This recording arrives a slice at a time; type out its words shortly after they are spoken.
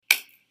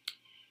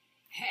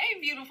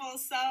beautiful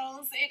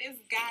souls. It is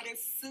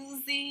Goddess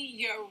Susie,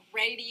 your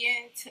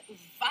radiant,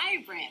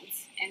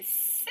 vibrant, and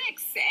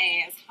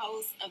sex-ass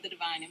host of the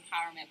Divine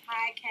Empowerment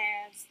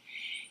Podcast.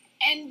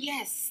 And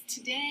yes,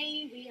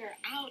 today we are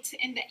out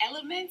in the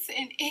elements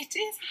and it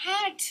is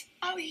hot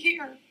out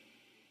here.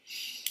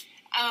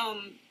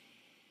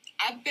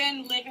 I've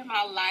been living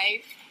my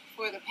life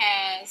for the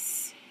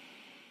past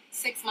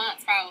 6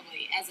 months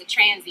probably as a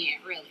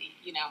transient, really,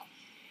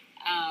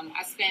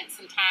 I spent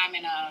some time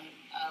in a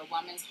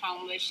women's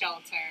homeless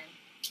shelter.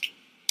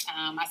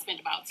 I spent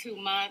about 2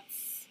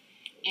 months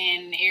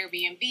in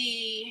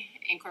Airbnb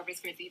in Corpus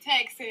Christi,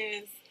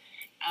 Texas.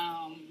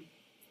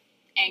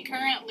 And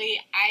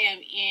currently I am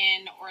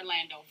in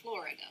Orlando,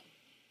 Florida.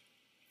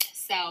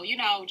 So,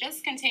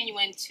 just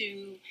continuing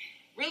to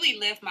really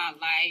live my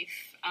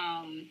life,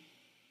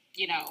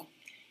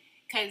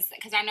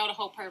 because I know the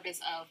whole purpose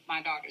of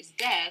my daughter's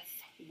death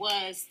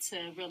was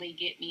to really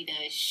get me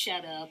to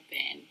shut up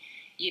and,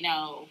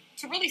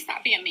 to really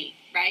stop being me,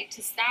 right?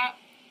 To stop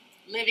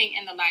living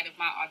in the light of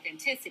my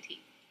authenticity.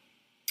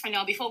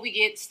 Before we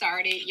get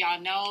started, y'all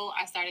know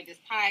I started this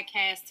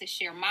podcast to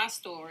share my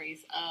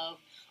stories of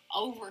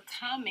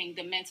overcoming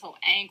the mental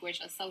anguish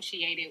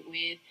associated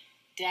with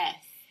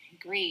death,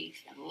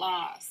 grief, and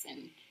loss,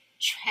 and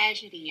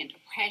tragedy, and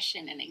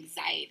depression, and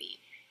anxiety,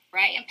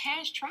 right? And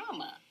past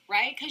trauma,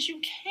 right? Because you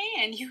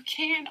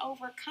can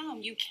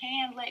overcome. You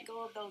can let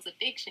go of those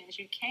addictions.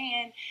 You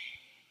can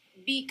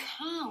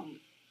become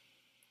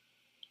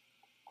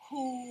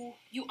who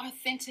you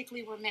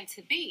authentically were meant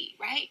to be,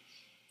 right?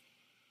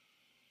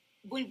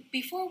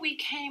 Before we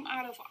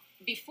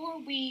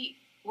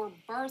were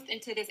birthed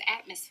into this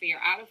atmosphere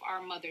out of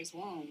our mother's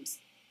wombs,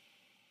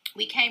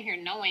 we came here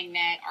knowing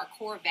that our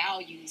core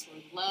values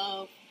were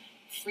love,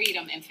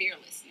 freedom, and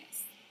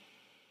fearlessness.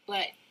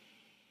 But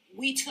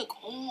we took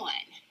on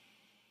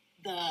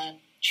the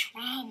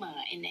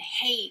trauma and the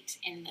hate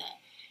and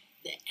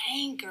the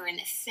anger and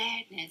the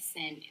sadness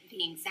and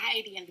the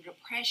anxiety and the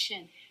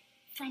depression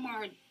from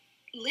our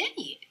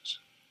lineage.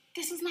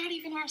 This is not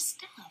even our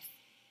stuff.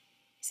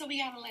 So we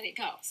got to let it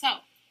go. So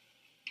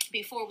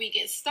before we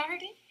get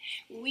started,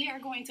 we are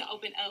going to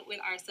open up with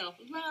our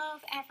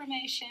self-love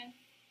affirmation.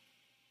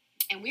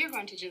 And we are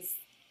going to just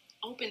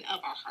open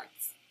up our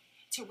hearts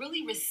to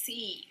really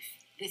receive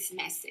this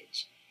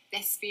message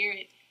that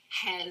Spirit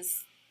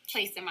has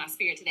placed in my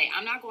spirit today.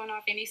 I'm not going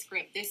off any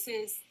script. This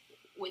is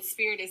what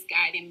Spirit is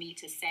guiding me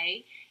to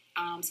say.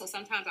 So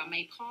sometimes I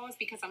may pause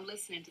because I'm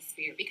listening to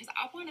Spirit, because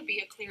I want to be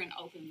a clear and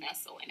open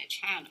vessel and a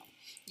channel.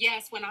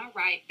 Yes, when I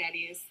write, that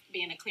is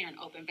being a clear and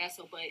open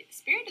vessel, but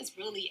Spirit is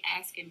really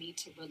asking me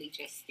to really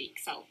just speak.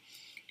 So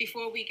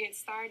before we get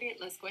started,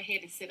 let's go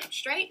ahead and sit up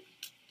straight.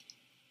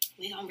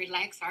 We're going to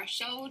relax our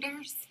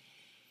shoulders.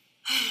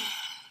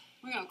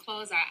 We're going to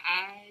close our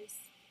eyes.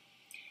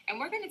 And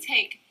we're going to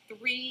take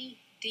 3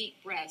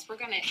 deep breaths. We're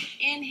going to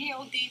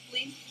inhale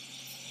deeply.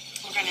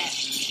 We're going to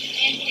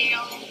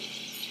inhale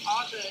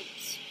all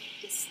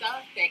the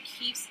stuff that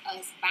keeps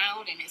us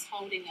bound and is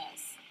holding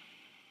us.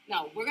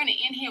 No, we're going to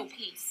inhale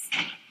peace.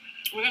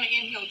 We're going to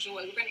inhale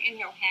joy. We're going to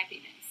inhale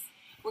happiness.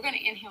 We're going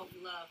to inhale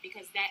love,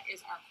 because that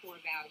is our core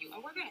value.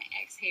 And we're going to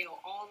exhale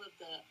all of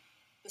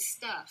the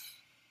stuff,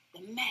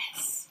 the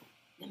mess,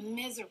 the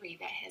misery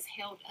that has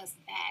held us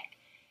back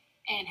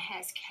and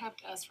has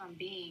kept us from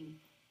being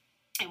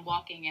and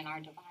walking in our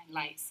divine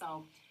light.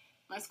 So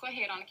let's go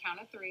ahead on the count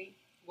of 3.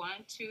 1,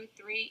 2,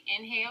 3.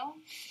 Inhale.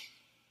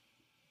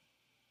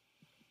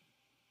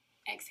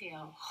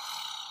 Exhale.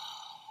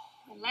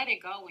 And let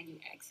it go when you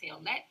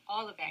exhale. Let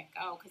all of that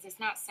go, because it's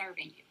not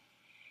serving you.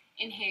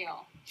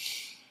 Inhale.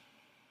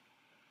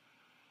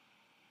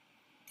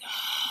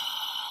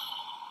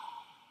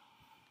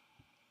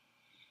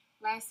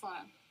 Last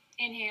one.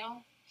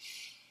 Inhale.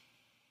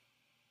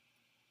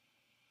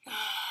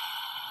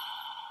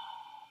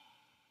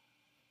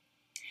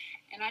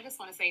 And I just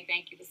want to say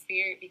thank you to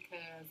Spirit,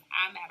 because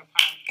I'm at a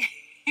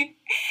park.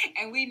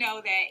 And we know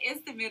that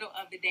it's the middle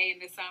of the day in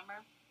the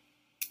summer.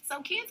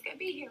 So kids could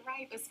be here,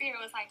 right? But Spirit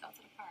was like, go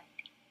to the park.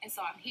 And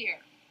so I'm here,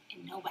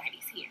 and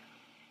nobody's here.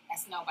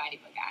 That's nobody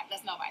but God.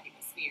 That's nobody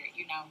but Spirit,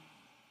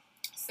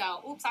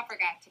 So, oops, I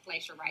forgot to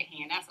place your right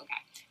hand. That's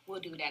okay. We'll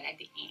do that at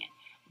the end.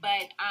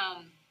 But,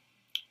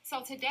 so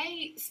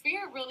today,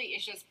 Spirit really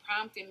is just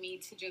prompting me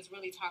to just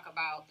really talk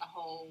about the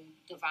whole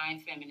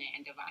divine feminine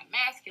and divine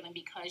masculine,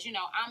 because,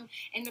 I'm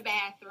in the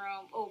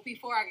bathroom.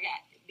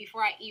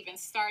 Before I even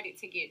started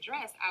to get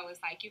dressed, I was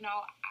like,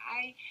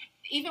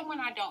 even when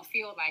I don't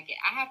feel like it,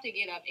 I have to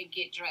get up and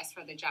get dressed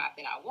for the job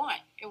that I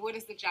want. And what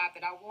is the job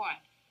that I want?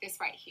 This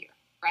right here,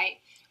 right?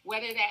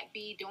 Whether that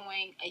be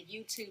doing a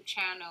YouTube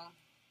channel,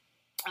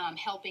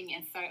 helping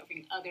and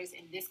serving others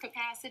in this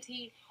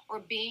capacity, or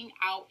being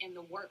out in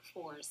the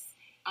workforce,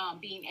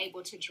 being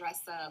able to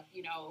dress up,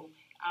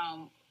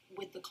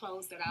 with the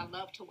clothes that I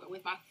love to wear,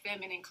 with my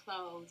feminine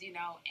clothes, and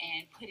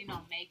putting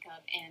on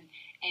makeup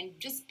and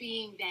just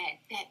being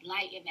that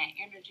light and that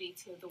energy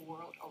to the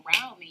world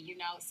around me,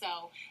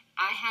 So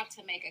I have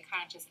to make a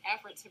conscious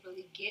effort to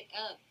really get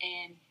up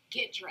and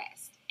get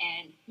dressed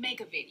and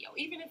make a video,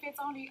 even if it's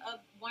only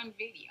one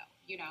video.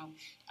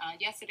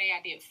 Yesterday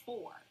I did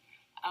 4.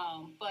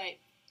 But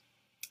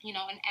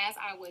and as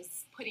I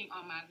was putting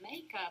on my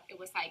makeup, it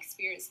was like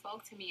Spirit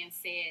spoke to me and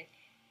said,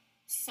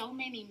 so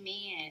many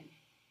men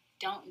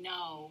don't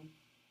know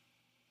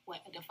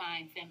what a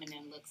divine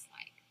feminine looks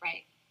like,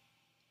 right?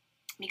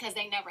 Because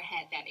they never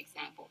had that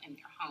example in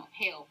their home.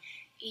 Hell,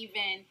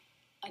 even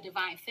a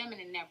divine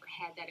feminine never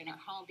had that in her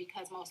home,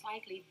 because most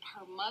likely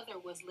her mother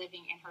was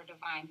living in her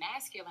divine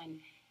masculine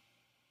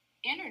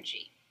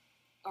energy,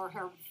 or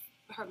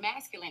her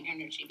masculine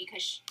energy,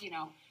 because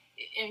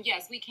and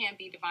yes, we can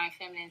be divine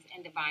feminines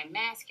and divine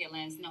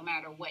masculines no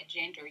matter what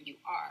gender you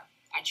are.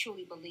 I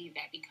truly believe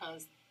that,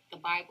 because the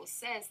Bible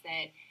says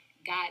that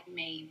God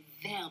made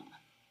them,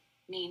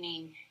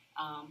 meaning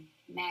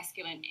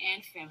masculine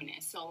and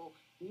feminine. So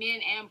men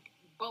and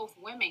both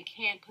women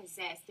can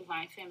possess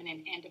divine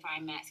feminine and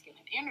divine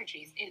masculine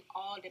energies. It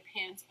all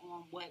depends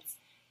on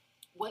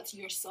what's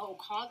your soul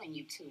calling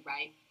you to,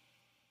 right?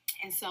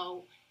 And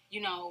so,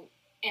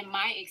 in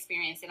my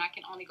experience, and I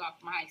can only go off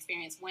my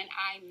experience, when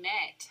I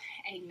met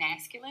a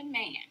masculine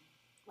man,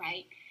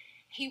 right,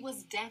 he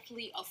was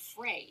deathly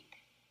afraid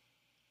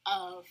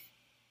of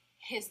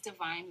his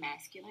divine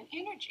masculine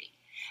energy.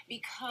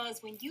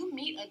 Because when you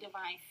meet a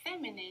divine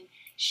feminine,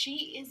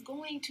 she is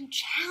going to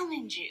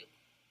challenge you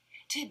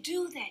to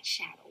do that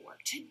shadow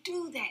work, to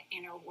do that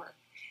inner work,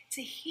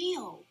 to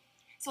heal,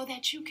 so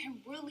that you can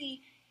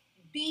really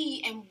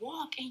be and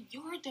walk in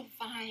your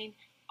divine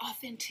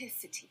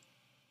authenticity.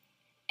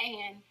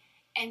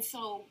 And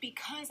so,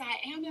 because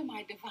I am in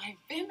my divine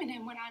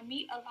feminine, when I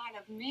meet a lot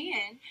of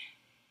men,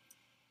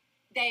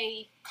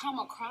 they come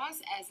across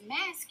as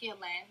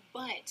masculine,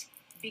 but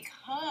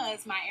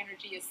because my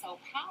energy is so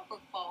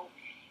powerful,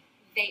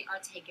 they are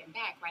taken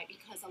back, right?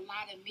 Because a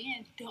lot of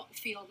men don't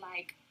feel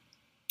like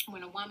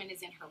when a woman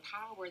is in her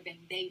power, then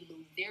they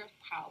lose their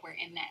power,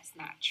 and that's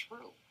not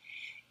true.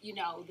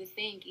 The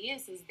thing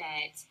is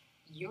that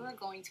you're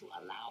going to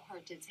allow her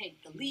to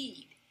take the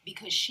lead,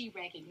 because she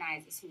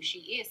recognizes who she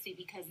is. See,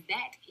 because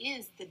that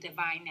is the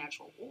divine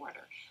natural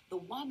order. The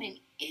woman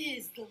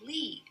is the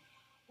lead.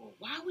 Well,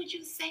 why would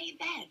you say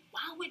that?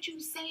 Why would you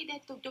say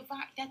that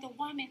the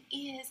woman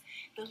is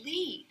the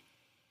lead?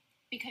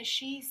 Because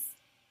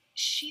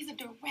she's a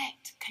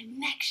direct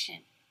connection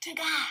to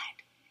God.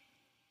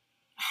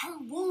 Her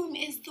womb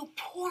is the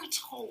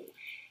portal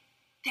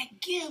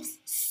that gives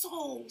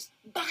souls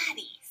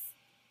bodies.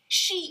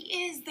 She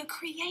is the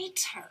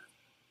creator.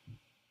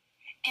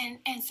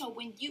 And so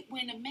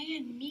when a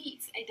man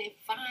meets a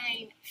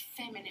divine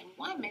feminine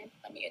woman,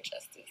 let me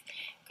adjust this,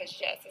 because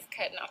yes, it's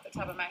cutting off the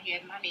top of my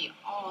head, and I need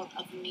all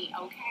of me,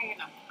 okay?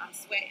 And I'm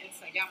sweating,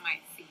 so y'all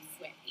might see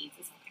sweat beads.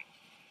 It's okay.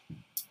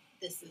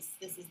 This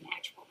is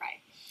natural, right?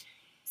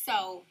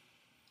 So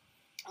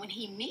when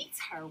he meets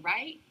her,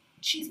 right,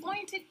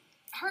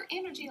 her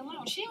energy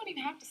alone, she don't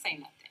even have to say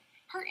nothing.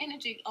 Her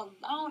energy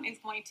alone is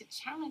going to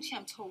challenge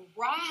him to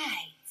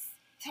rise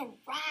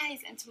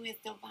into his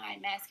divine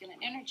masculine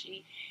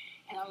energy.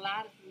 And a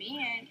lot of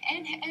men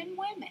and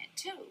women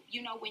too,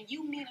 when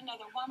you meet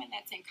another woman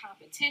that's in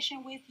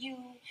competition with you,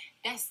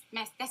 that's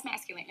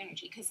masculine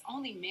energy, because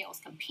only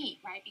males compete,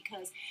 right?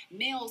 Because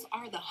males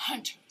are the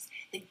hunters,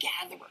 the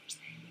gatherers.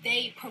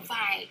 They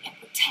provide and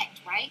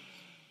protect, right?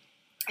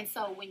 And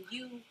so when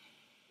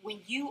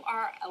you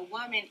are a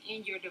woman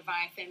in your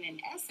divine feminine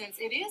essence,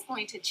 it is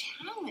going to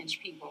challenge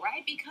people,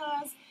 right?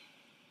 Because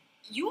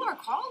you are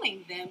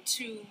calling them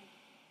to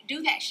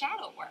do that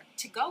shadow work,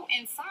 to go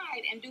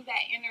inside and do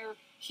that inner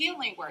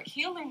healing work,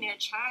 healing their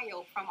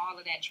child from all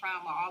of that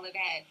trauma, all of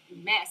that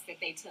mess that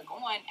they took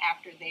on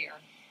after their,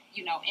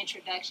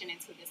 introduction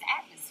into this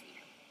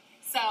atmosphere.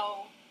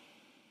 So,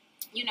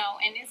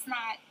 and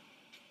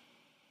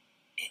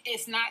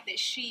it's not that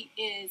she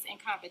is in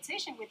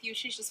competition with you,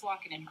 she's just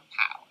walking in her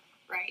power,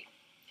 right?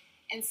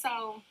 And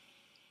so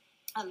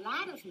a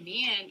lot of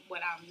men,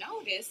 what I've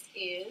noticed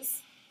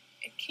is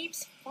it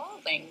keeps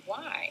falling.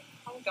 Why?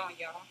 Hold on,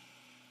 y'all.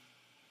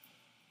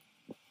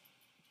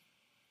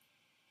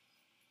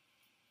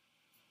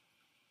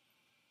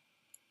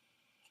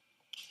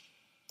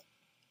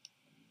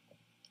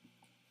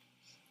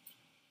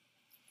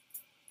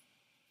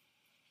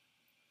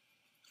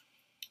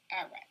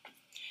 All right.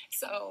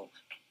 So,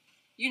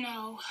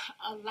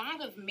 a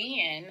lot of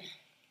men,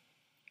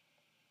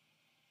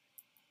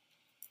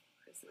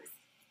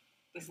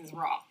 this is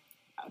raw,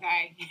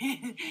 okay?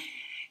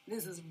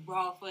 This is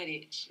raw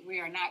footage.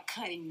 We are not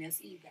cutting this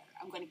either.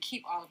 I'm going to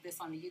keep all of this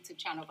on the YouTube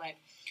channel, but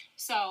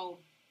so,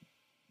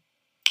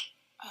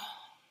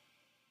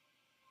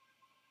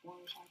 what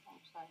was I going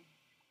to say?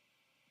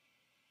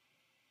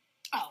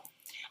 Oh,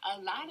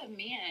 a lot of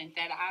men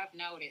that I've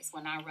noticed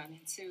when I run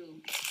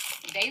into,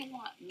 they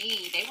want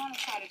to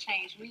try to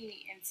change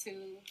me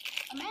into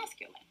a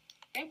masculine.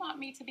 They want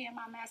me to be in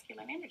my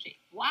masculine energy.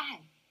 Why?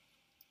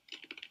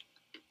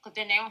 Because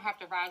then they don't have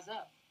to rise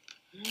up.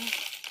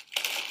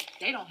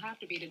 They don't have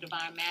to be the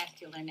divine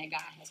masculine that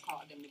God has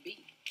called them to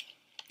be.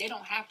 They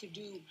don't have to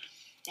do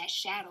that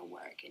shadow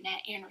work and that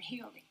inner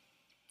healing,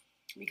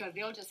 because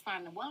they'll just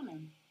find a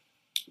woman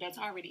that's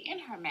already in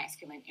her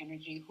masculine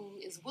energy who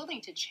is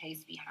willing to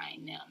chase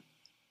behind them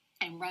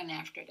and run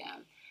after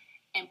them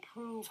and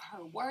prove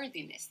her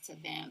worthiness to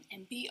them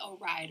and be a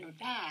ride or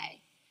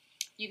die,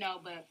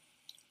 but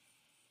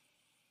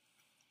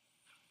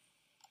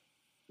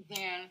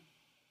then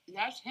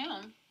that's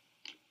him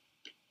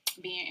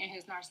being in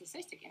his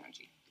narcissistic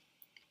energy,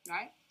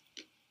 right?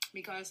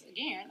 Because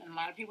again, and a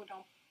lot of people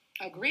don't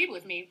agree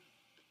with me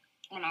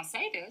when I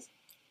say this,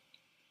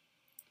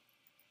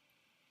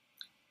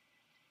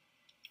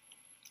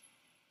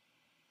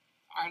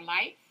 our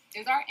light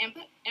is our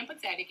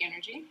empathetic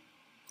energy,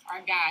 our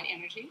God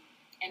energy,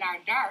 and our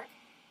dark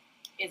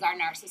is our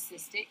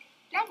narcissistic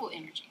devil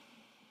energy.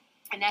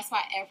 And that's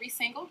why every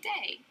single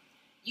day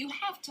you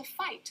have to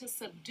fight to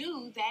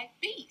subdue that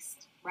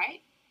beast,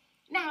 right?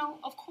 Now,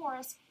 of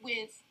course,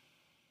 with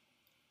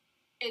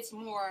it's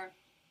more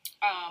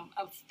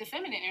of the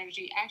feminine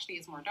energy actually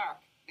is more dark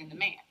than the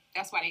man.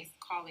 That's why they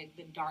call it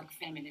the dark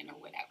feminine or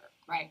whatever,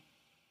 right?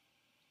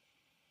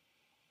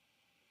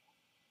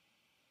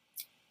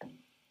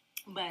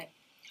 But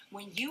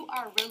when you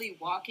are really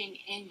walking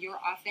in your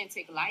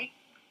authentic light,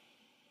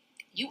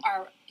 you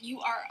are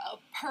a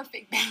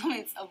perfect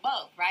balance of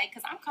both, right?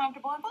 Because I'm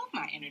comfortable in both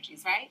my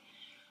energies, right?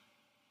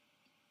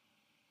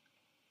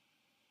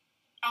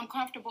 I'm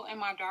comfortable in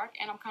my dark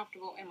and I'm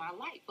comfortable in my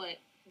light, but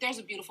there's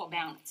a beautiful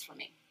balance for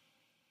me.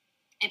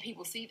 And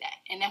people see that.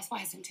 And that's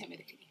why it's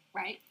intimidating,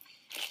 right?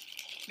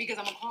 Because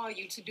I'm gonna call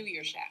you to do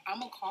your shadow.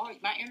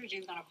 My energy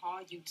is gonna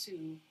call you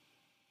to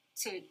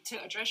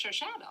address your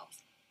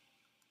shadows.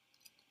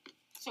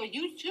 So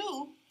you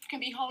too can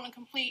be whole and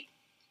complete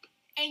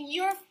in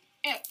your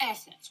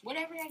essence,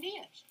 whatever that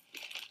is.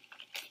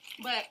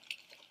 But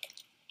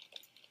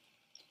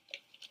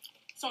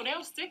so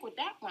they'll stick with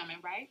that woman,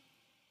 right?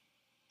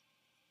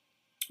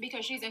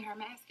 Because she's in her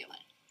masculine.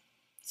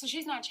 So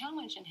she's not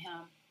challenging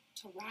him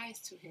to rise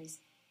to his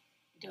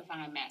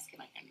divine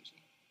masculine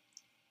energy.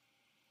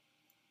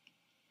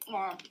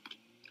 Or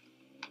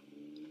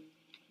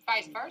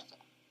vice versa.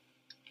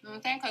 You know what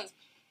I'm saying? Because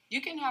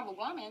you can have a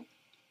woman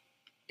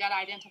that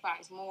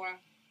identifies more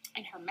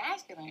in her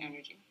masculine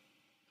energy,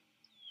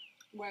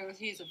 whereas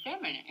he's a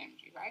feminine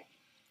energy, right?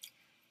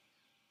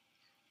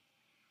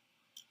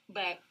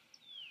 But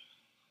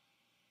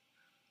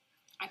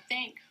I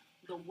think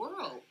the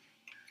world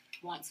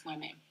wants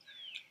women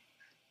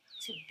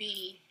to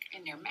be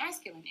in their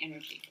masculine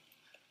energy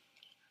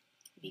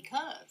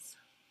because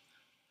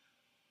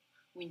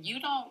when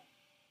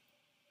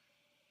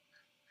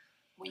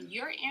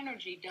your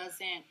energy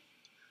doesn't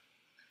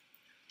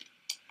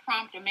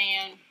prompt a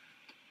man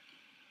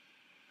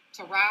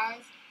to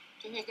rise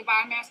to his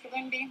divine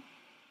masculinity,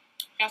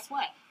 guess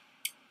what?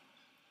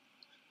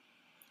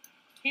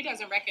 He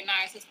doesn't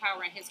recognize his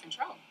power and his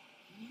control.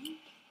 Mm-hmm.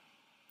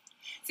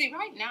 See,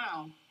 right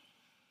now,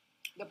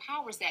 the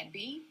powers that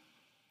be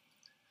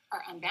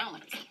are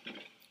unbalanced,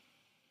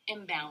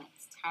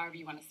 imbalanced, however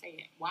you want to say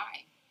it.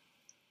 Why?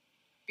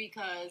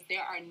 Because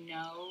there are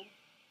no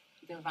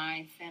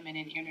divine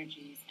feminine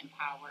energies and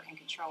power and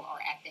control or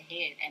at the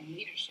head and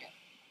leadership.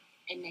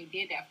 And they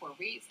did that for a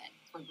reason,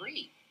 for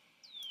greed,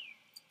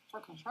 for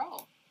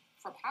control,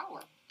 for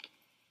power.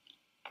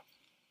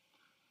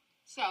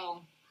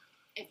 So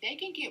if they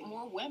can get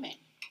more women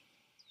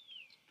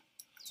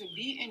to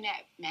be in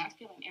that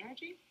masculine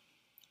energy,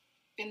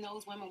 then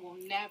those women will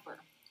never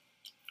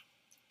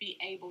be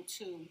able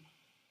to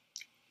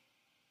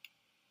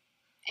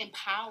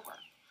empower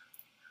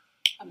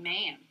a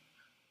man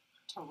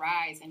to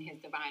rise in his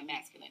divine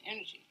masculine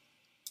energy.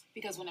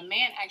 Because when a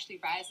man actually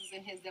rises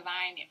in his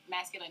divine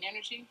masculine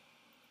energy,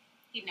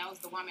 he knows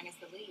the woman is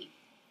the lead.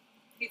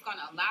 He's going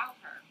to allow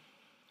her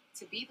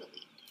to be the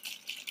lead.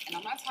 And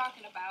I'm not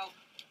talking about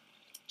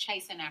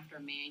chasing after a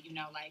man,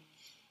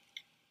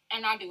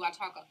 and I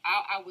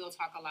will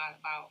talk a lot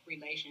about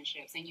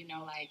relationships. And,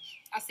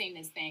 I seen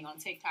this thing on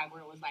TikTok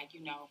where it was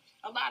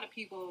a lot of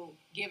people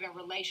giving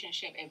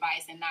relationship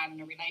advice and not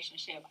in a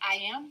relationship. I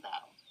am,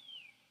 though.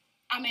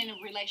 I'm in a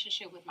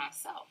relationship with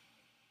myself.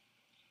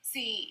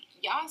 See,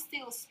 y'all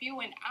still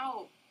spewing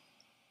out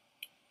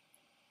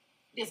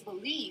this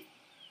belief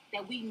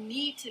that we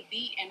need to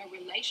be in a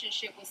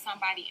relationship with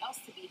somebody else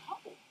to be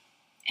whole.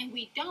 And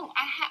we don't.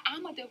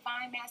 I'm a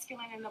divine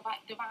masculine and a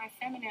divine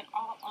feminine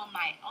all on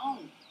my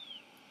own.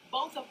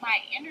 Both of my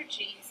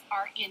energies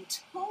are in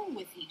tune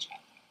with each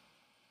other.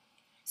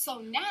 So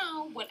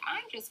now what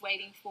I'm just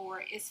waiting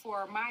for is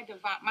for my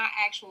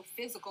actual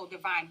physical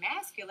divine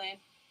masculine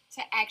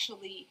to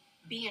actually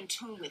be in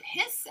tune with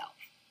his self.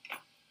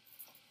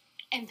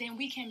 And then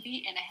we can be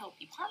in a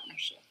healthy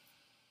partnership.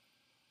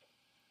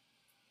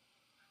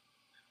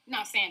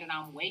 Not saying that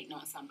I'm waiting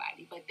on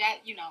somebody, but that,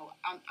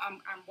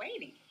 I'm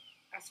waiting.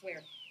 I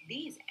swear,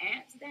 these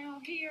ants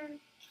down here,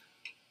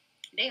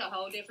 they a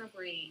whole different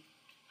breed.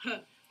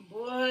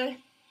 Boy,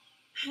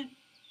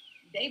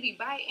 they be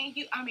biting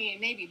you.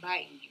 They be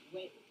biting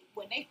you.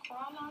 When they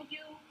crawl on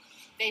you,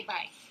 they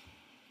bite.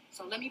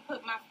 So let me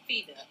put my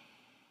feet up.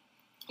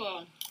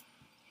 So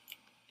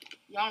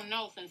y'all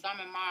know since I'm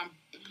in my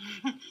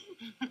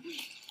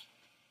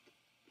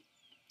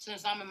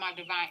Since I'm in my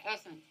divine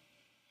essence,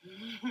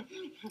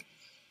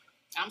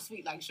 I'm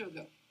sweet like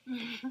sugar.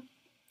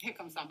 Here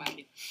comes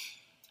somebody.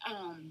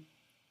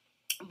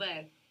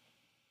 But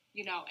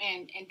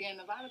and then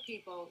a lot of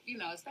people,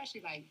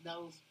 especially like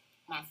those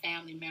my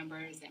family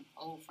members and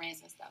old friends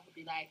and stuff would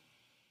be like,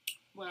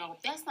 well,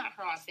 that's not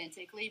her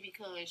authentically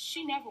because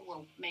she never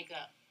wore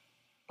makeup.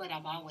 But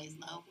I've always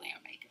loved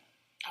wearing makeup.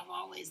 I've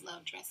always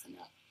loved dressing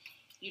up.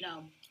 You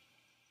know,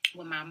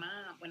 when my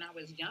mom, when I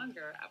was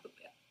younger, I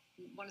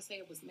want to say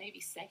it was maybe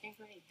second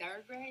grade,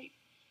 third grade.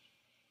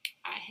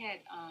 I had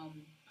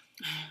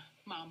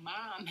my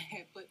mom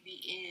had put me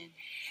in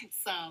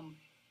some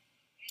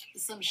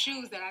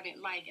shoes that I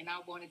didn't like, and I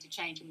wanted to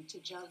change them to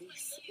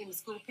jellies in the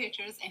school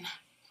pictures, and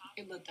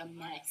it looked a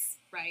mess,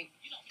 right?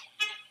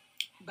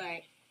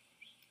 But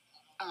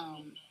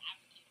um,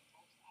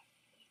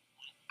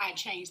 I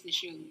changed the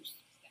shoes,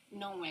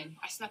 knowing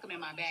I snuck them in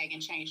my bag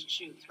and changed the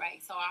shoes,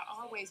 right? So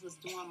I always was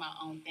doing my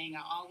own thing.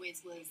 I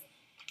always was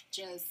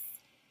just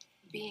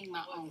being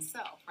my own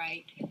self,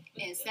 right?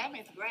 In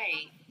seventh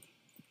grade,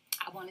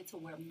 I wanted to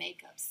wear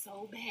makeup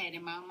so bad,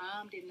 and my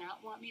mom did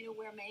not want me to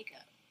wear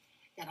makeup.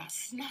 That I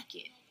snuck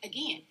it.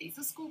 Again, these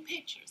are school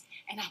pictures,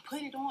 and I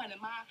put it on,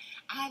 and my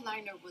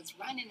eyeliner was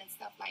running and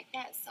stuff like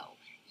that. So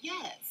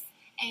yes,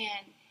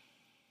 and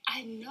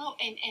I know,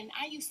 and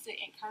I used to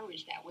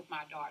encourage that with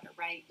my daughter,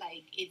 right?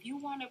 Like, if you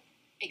want to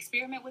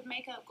experiment with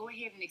makeup, go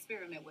ahead and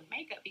experiment with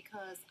makeup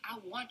because I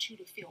want you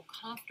to feel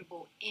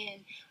comfortable in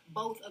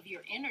both of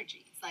your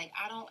energies. Like,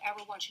 I don't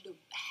ever want you to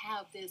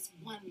have this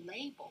one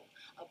label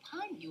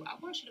upon you. I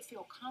want you to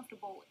feel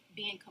comfortable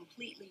being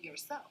completely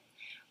yourself,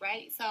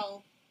 right?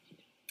 So,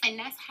 and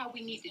that's how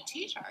we need to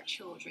teach our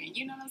children.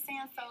 You know what I'm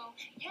saying? So,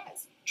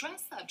 yes,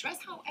 dress up. Dress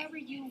however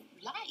you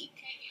like,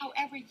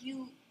 however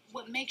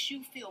what makes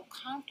you feel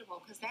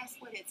comfortable, because that's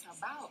what it's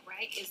about,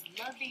 right? Is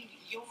loving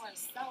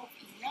yourself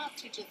enough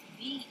to just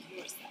be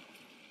yourself.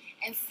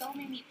 And so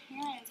many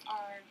parents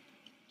are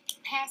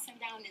passing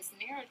down this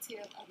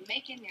narrative of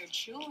making their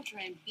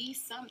children be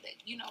something,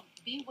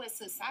 be what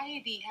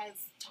society has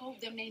told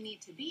them they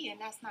need to be,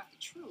 and that's not the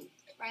truth,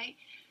 right?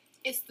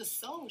 It's the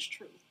soul's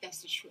truth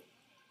that's the truth,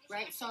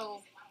 right?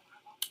 So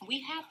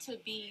we have to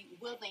be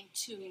willing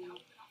to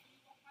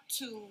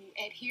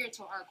adhere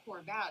to our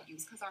core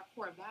values because our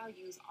core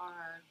values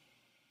are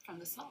from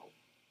the soul,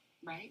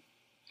 right?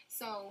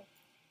 So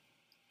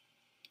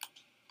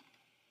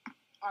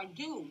I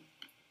do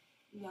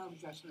love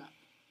dressing up,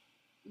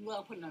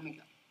 love putting on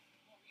makeup.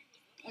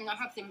 And I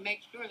have to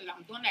make sure that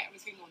I'm doing that every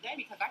single day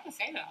because I can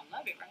say that I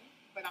love it, right?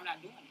 But I'm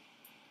not doing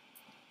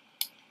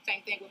it.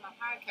 Same thing with my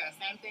podcast,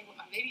 same thing with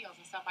my videos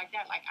and stuff like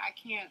that. Like, I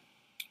can't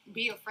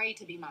be afraid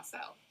to be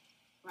myself,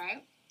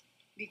 right?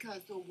 Because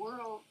the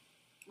world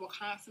will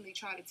constantly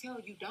try to tell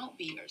you, don't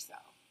be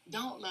yourself.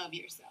 Don't love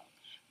yourself.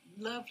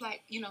 Love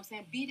like,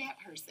 be that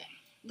person.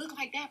 Look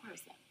like that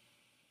person.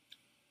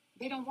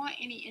 They don't want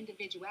any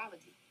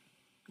individuality.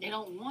 They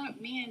don't want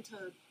men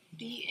to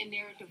be in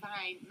their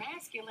divine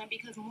masculine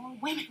because more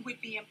women would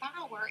be in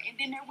power and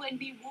then there wouldn't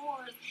be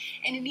wars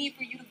and the need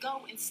for you to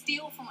go and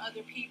steal from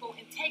other people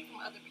and take from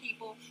other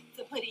people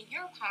to put in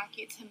your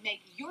pocket to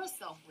make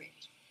yourself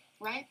rich,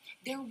 right?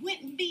 There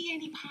wouldn't be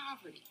any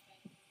poverty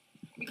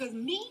because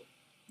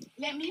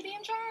let me be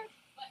in charge.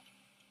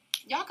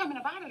 Y'all coming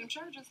up out of them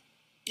churches.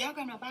 Y'all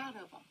coming up out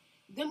of them.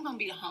 Them gonna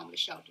be the homeless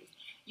shelters.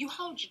 You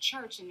hold your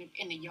church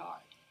in the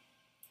yard.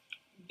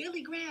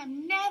 Billy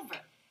Graham never,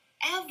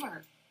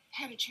 ever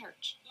had a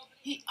church.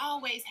 He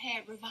always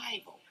had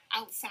revival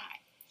outside.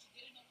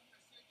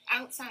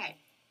 Outside.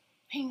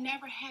 He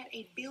never had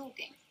a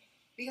building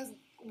because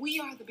we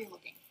are the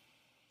building.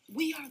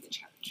 We are the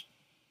church.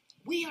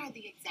 We are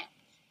the example.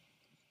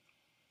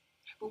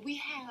 But we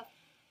have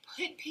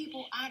put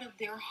people out of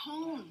their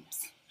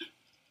homes.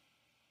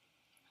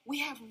 We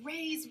have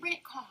raised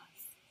rent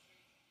costs.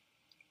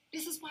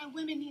 This is why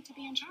women need to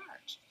be in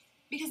charge.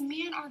 Because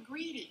men are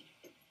greedy.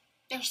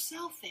 They're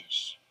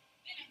selfish.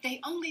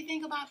 They only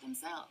think about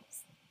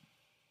themselves.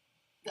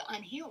 The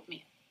unhealed men.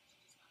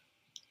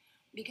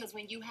 Because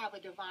when you have a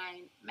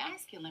divine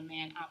masculine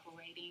man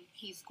operating,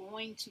 he's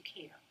going to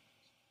care.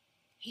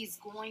 He's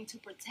going to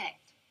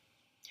protect.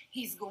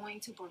 He's going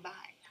to provide.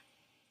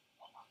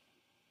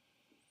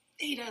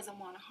 He doesn't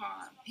want to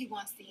harm. He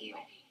wants to heal.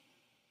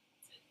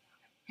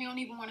 He don't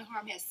even want to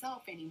harm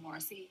himself anymore.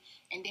 See,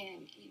 and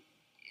then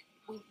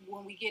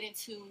when we get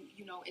into,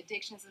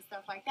 addictions and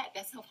stuff like that,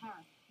 that's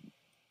self-harm.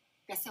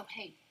 That's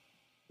self-hate.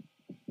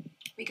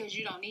 Because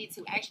you don't need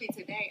to. Actually,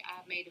 today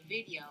I made a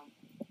video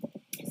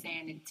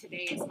saying that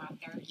today is my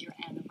 3rd year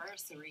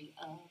anniversary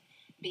of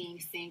being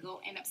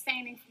single and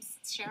abstaining from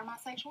sharing my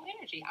sexual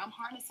energy. I'm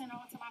harnessing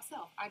on to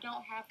myself. I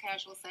don't have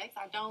casual sex.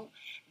 I don't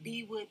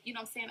be with,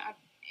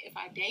 if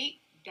I date,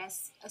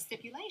 that's a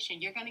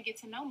stipulation. You're going to get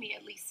to know me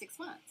at least 6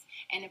 months.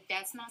 And if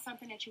that's not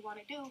something that you want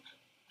to do,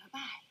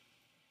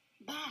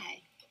 bye-bye.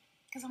 Bye.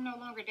 Because I'm no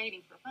longer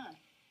dating for fun,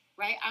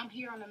 right? I'm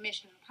here on a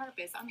mission and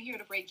purpose. I'm here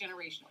to break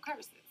generational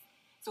curses.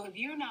 So if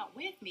you're not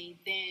with me,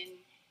 then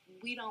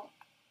we're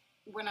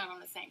not on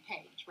the same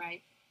page,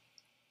 right?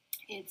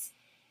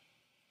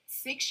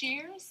 6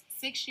 years,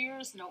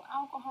 no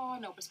alcohol,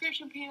 no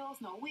prescription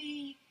pills, no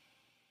weed.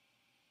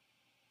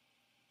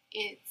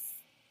 It's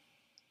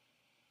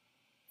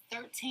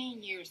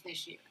 13 years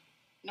this year.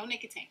 No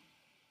nicotine.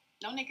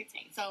 No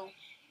nicotine. So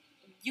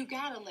you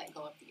gotta let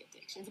go of the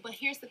addictions. But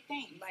here's the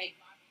thing, like,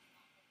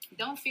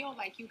 don't feel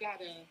like you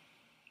gotta,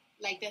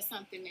 like, that's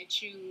something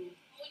that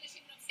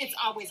it's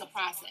always a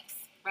process,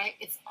 right?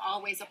 It's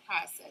always a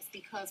process,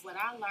 because what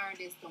I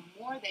learned is the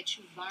more that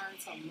you learn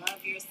to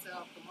love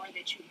yourself, the more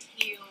that you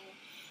heal,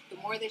 the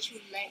more that you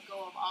let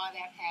go of all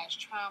that past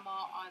trauma,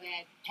 all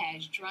that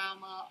past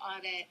drama, all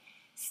that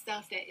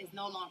stuff that is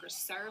no longer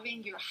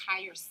serving your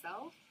higher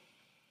self,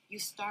 you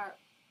start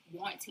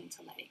wanting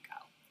to let it go.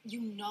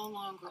 You no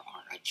longer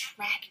are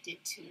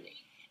attracted to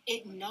it.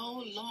 You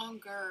no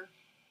longer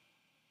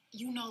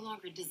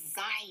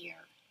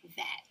desire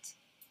that.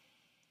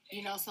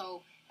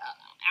 So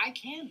I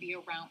can be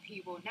around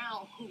people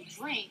now who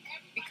drink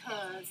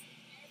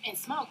and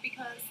smoke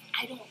because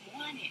I don't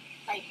want it.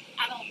 Like,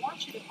 I don't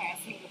want you to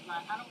pass me the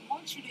blunt. I don't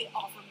want you to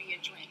offer me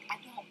a drink. I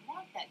don't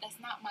want that. That's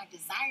not my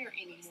desire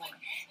anymore.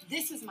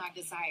 This is my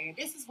desire.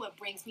 This is what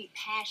brings me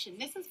passion.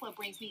 This is what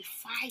brings me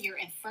fire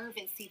and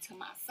fervency to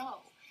my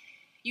soul.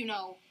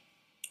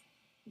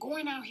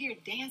 Going out here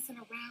dancing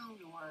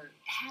around or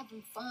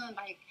having fun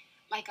like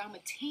I'm a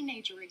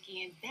teenager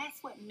again,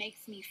 that's what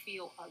makes me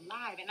feel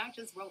alive. And I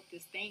just wrote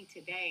this thing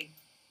today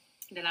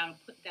that I'm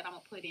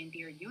gonna put in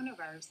Dear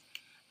Universe.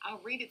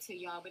 I'll read it to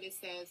y'all, but it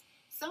says,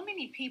 so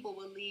many people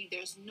believe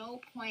there's no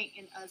point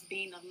in us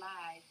being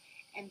alive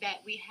and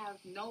that we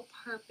have no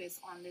purpose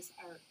on this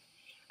earth.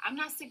 I'm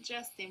not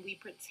suggesting we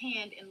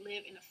pretend and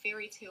live in a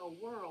fairy tale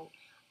world,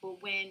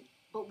 but when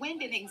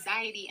did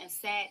anxiety and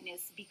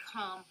sadness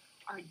become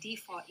our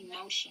default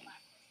emotion?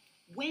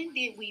 When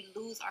did we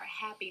lose our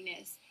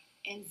happiness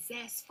and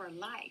zest for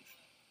life?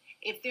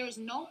 If there's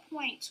no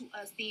point to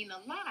us being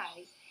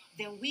alive,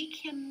 then we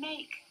can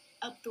make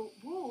up the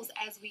rules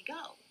as we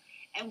go.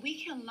 And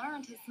we can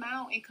learn to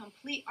smile and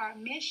complete our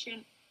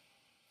mission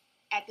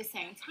at the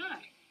same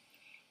time.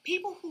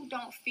 People who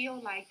don't feel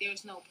like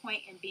there's no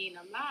point in being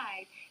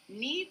alive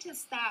need to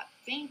stop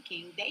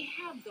thinking they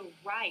have the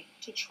right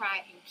to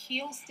try and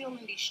kill, steal,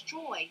 and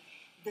destroy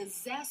the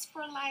zest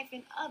for life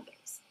in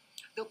others.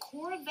 The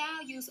core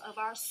values of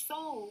our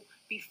soul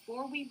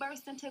before we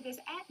burst into this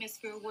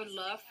atmosphere were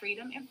love,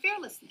 freedom, and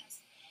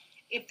fearlessness.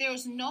 If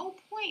there's no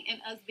point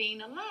in us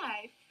being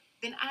alive,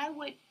 then I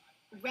would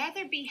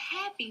rather be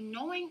happy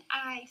knowing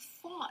I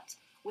fought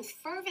with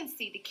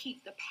fervency to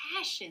keep the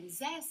passion,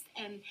 zest,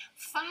 and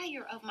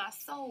fire of my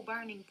soul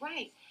burning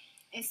bright,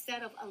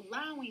 instead of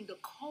allowing the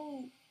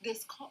cold,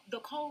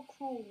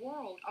 cruel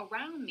world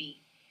around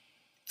me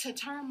to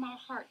turn my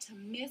heart to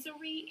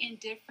misery,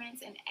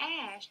 indifference, and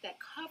ash that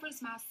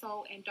covers my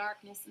soul in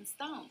darkness and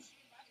stone.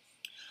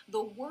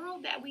 The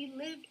world that we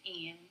live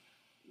in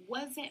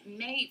wasn't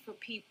made for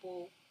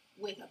people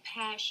with a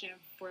passion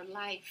for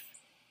life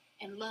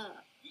and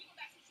love.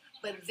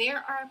 But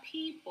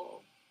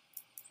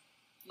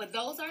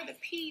those are the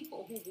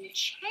people who will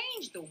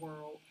change the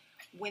world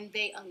when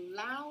they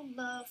allow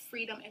love,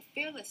 freedom, and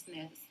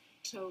fearlessness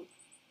to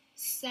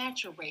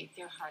saturate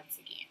their hearts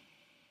again.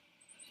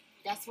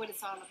 That's what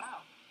it's all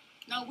about.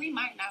 No, we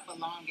might not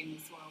belong in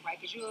this world, right?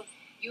 Because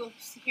you'll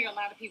hear a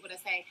lot of people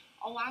that say,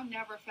 oh, I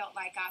never felt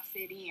like I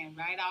fit in,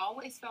 right? I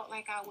always felt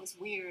like I was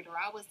weird, or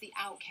I was the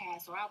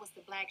outcast, or I was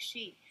the black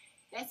sheep.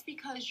 That's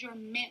because you're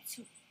meant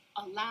to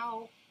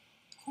allow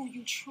who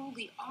you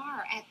truly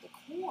are at the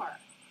core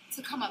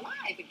to come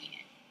alive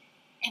again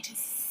and to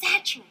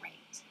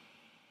saturate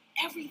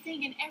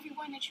everything and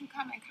everyone that you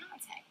come in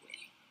contact with.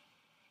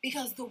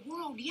 Because the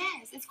world,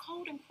 yes, it's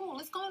cold and cruel.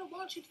 It's going to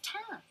want you to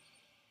turn.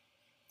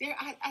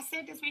 I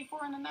said this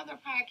before in another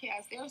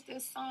podcast. There's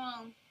this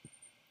song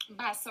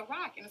by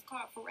Ciroc, and it's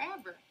called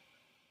Forever.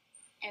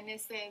 And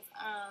it says,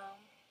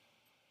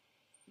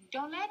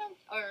 don't let them,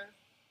 or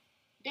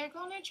they're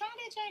going to try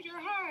to change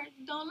your heart.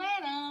 Don't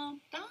let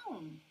them.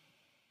 Don't.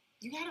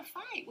 You got to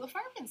fight with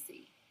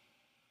fervency.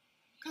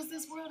 Because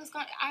this world is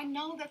going to, I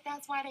know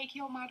that's why they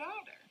killed my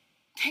daughter.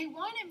 They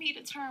wanted me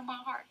to turn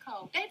my heart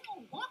cold. They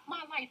don't want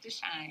my light to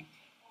shine.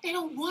 They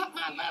don't want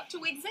my love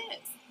to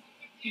exist.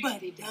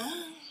 But it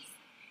does.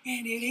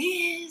 And it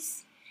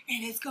is.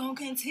 And it's going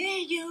to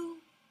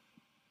continue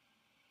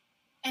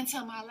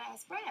until my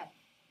last breath.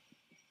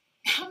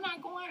 I'm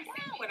not going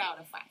down without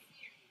a fight.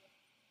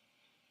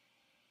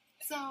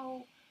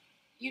 So,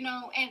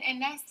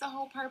 and that's the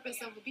whole purpose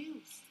of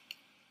abuse.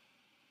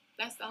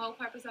 That's the whole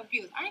purpose of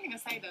abuse. I ain't even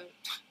say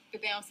the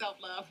damn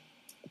self-love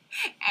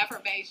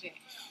affirmation.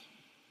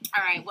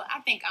 All right, well,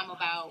 I think I'm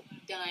about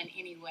done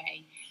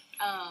anyway.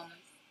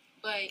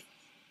 But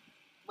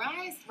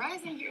rise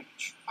in your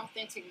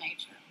authentic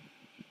nature.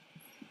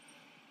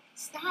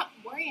 Stop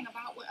worrying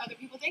about what other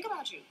people think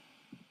about you.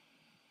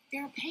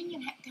 Their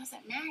opinion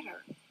doesn't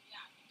matter.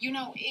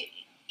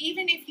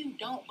 Even if you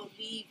don't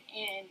believe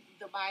in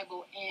the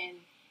Bible,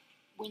 and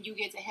when you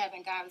get to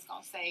heaven, God is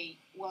going to say,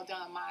 well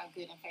done, my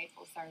good and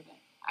faithful servant.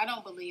 I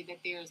don't believe that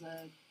there's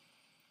a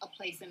a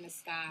place in the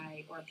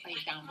sky or a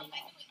place down below.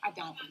 I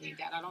don't believe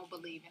that. I don't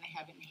believe in a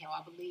heaven and hell.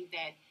 I believe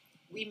that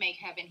we make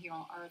heaven here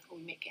on earth, or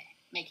we make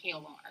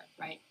hell on earth,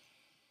 right?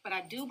 But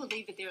I do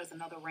believe that there is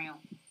another realm.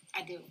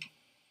 I do.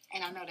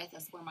 And I know that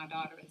that's where my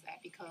daughter is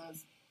at,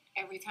 because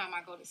every time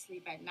I go to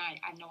sleep at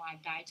night, I know I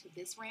die to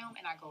this realm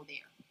and I go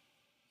there.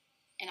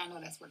 And I know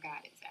that's where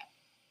God is at.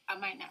 I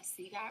might not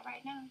see God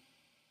right now.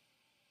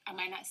 I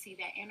might not see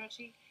that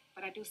energy,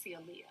 but I do see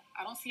Aaliyah.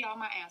 I don't see all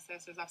my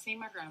ancestors. I've seen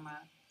my grandma.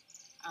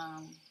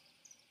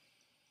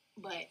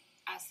 But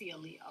I see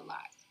Aaliyah a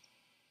lot.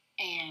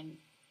 And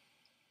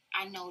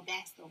I know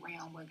that's the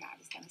realm where God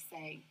is going to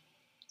say,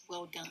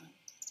 well done,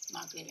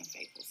 my good and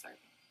faithful servant.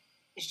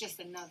 It's just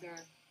another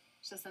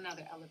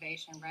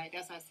elevation, right?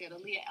 That's why I said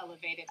Aaliyah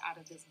elevated out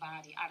of this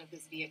body, out of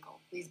this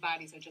vehicle. These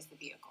bodies are just a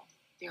vehicle.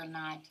 They're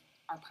not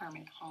our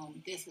permanent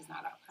home. This is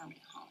not our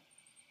permanent home.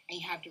 And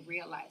you have to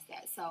realize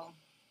that. So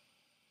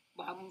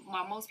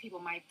while most people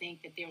might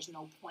think that there's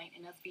no point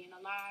in us being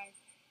alive,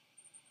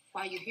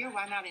 while you're here,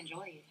 why not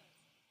enjoy it?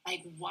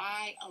 Like,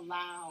 why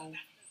allow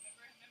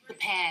the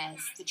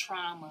past, the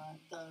trauma,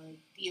 the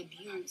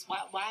abuse,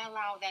 why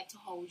allow that to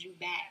hold you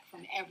back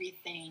from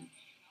everything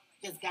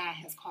that God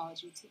has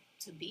called you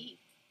to be?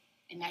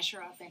 And that's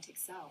your authentic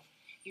self.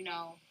 You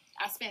know,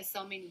 I spent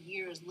so many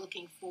years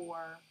looking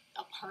for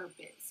a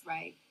purpose,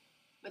 right?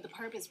 But the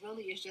purpose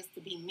really is just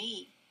to be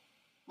me,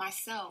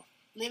 myself,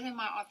 living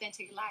my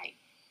authentic life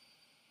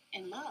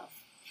and love.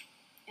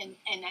 And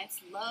that's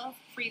love,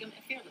 freedom,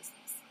 and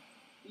fearlessness.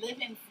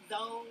 Living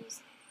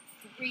those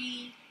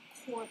 3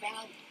 core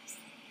values,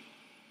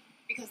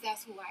 because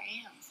that's who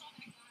I am.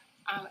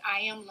 I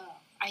am love.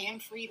 I am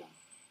freedom.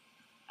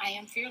 I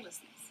am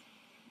fearlessness,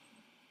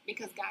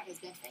 because God has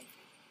been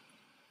faithful.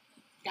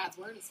 God's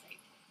word is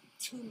faithful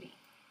to me.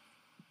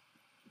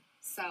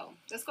 So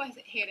let's go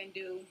ahead and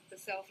do the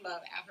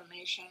self-love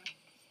affirmation.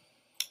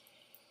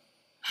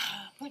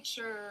 Put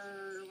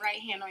your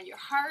right hand on your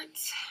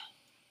heart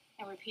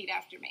and repeat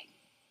after me.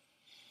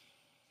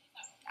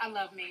 I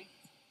love me.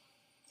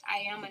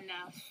 I am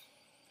enough.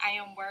 I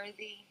am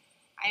worthy.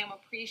 I am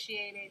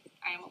appreciated.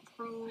 I am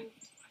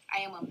approved. I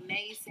am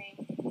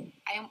amazing.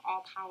 I am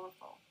all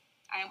powerful.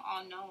 I am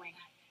all knowing.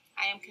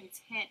 I am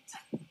content.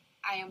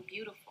 I am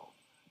beautiful.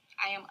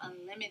 I am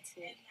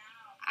unlimited.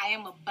 I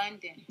am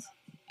abundant.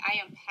 I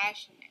am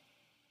passionate.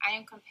 I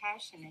am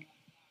compassionate.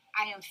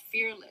 I am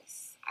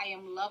fearless. I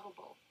am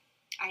lovable.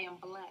 I am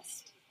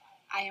blessed.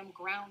 I am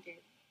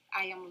grounded.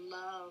 I am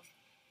love.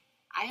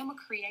 I am a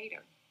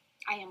creator.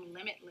 I am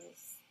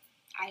limitless.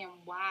 I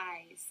am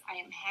wise. I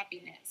am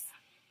happiness.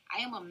 I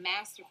am a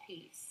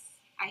masterpiece.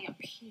 I am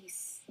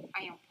peace.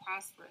 I am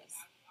prosperous.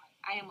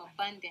 I am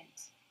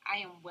abundant. I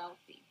am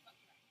wealthy.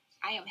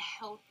 I am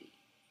healthy.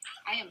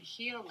 I am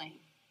healing.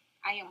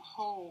 I am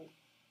whole.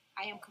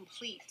 I am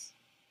complete.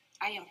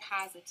 I am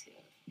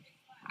positive.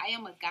 I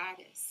am a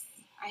goddess.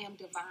 I am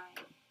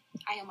divine.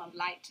 I am a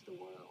light to the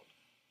world.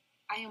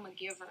 I am a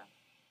giver.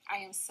 I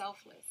am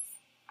selfless.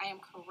 I am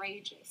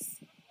courageous.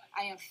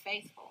 I am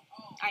faithful.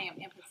 I am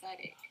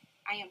empathetic.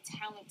 I am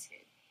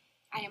talented.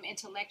 I am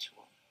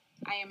intellectual.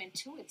 I am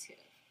intuitive.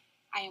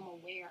 I am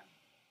aware.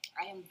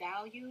 I am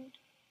valued.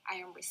 I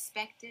am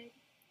respected.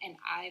 And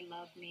I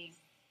love me.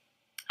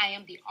 I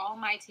am the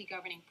almighty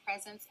governing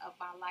presence of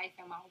my life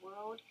and my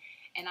world.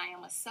 And I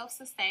am a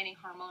self-sustaining,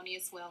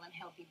 harmonious, well, and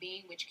healthy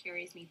being, which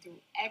carries me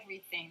through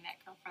everything that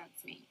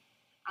confronts me.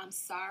 I'm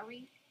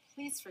sorry.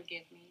 Please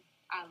forgive me.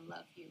 I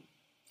love you.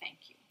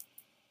 Thank you.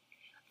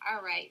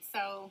 All right.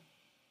 So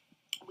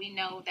we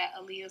know that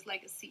Aaliyah's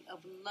legacy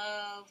of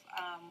love.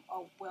 I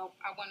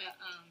want to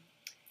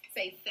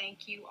say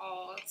thank you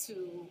all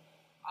to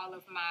all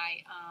of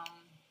my,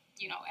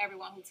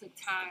 everyone who took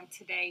time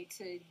today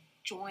to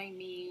join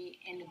me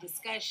in the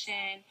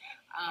discussion.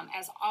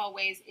 As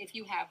always, if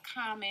you have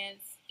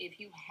comments, if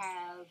you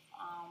have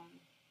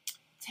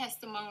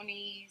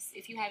testimonies,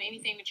 if you have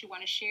anything that you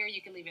want to share,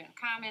 you can leave it in the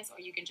comments, or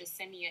you can just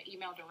send me an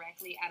email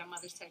directly at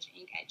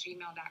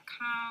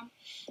amotherstouchinc@gmail.com.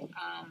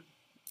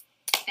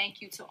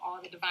 Thank you to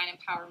all the Divine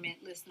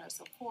Empowerment listener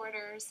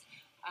supporters.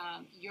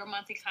 Your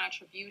monthly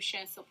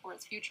contribution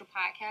supports future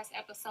podcast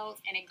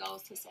episodes, and it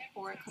goes to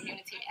support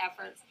community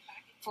efforts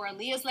for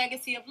Aaliyah's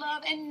legacy of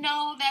love. And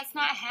no, that's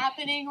not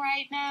happening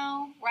right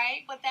now,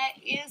 right? But that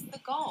is the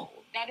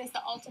goal. That is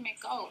the ultimate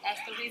goal.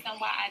 That's the reason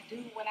why I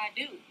do what I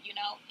do,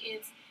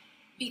 it's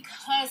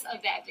because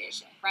of that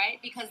vision,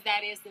 right? Because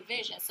that is the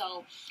vision.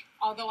 So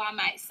although I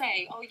might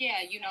say, oh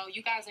yeah, you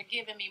guys are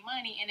giving me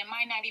money and it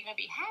might not even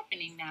be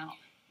happening now,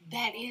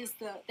 that's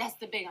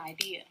the big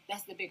idea.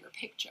 That's the bigger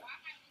picture,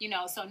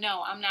 so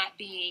no, I'm not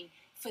being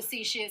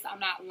facetious. I'm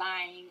not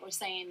lying or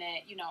saying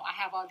that, I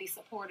have all these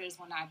supporters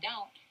when I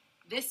don't.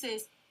 This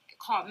is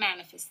called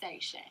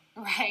manifestation,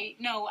 right?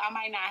 No, I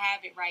might not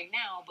have it right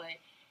now, but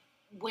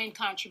when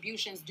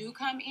contributions do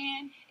come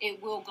in,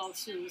 it will go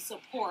to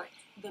support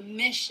the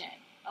mission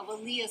of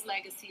Aaliyah's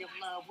legacy of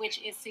love, which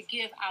is to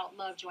give out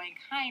love, joy, and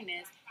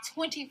kindness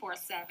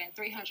 24/7,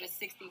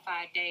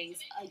 365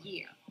 days a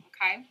year,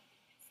 okay?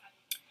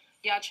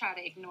 Y'all try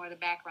to ignore the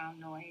background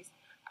noise.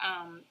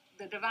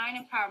 The Divine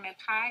Empowerment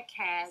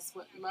Podcast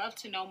would love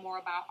to know more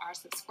about our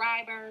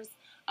subscribers,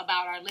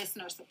 about our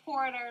listener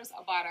supporters,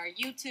 about our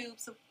YouTube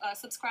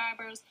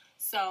subscribers.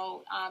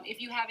 So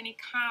if you have any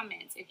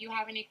comments, if you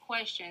have any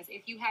questions,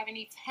 if you have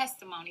any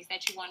testimonies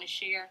that you want to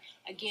share,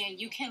 again,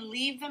 you can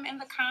leave them in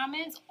the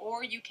comments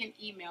or you can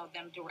email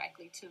them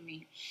directly to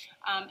me.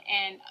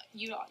 And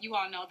you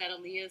all know that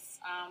Aaliyah's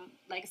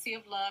Legacy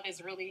of Love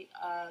is really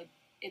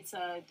it's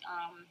a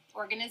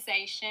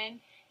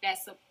organization that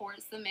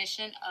supports the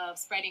mission of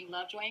spreading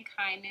love, joy, and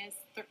kindness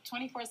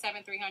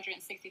 24/7,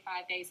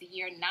 365 days a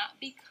year, not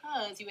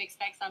because you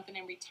expect something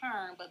in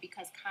return, but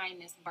because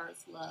kindness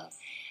births love.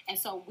 And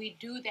so we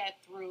do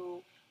that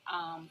through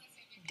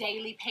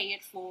daily pay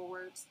it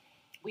forwards.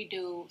 We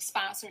do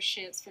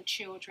sponsorships for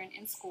children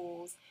in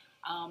schools.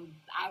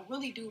 I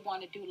really do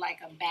want to do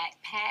like a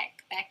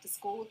backpack, back to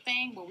school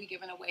thing where we're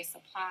giving away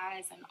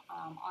supplies and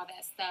all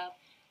that stuff.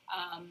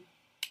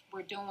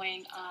 We're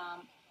doing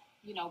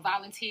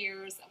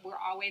volunteers. We're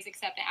always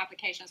accepting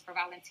applications for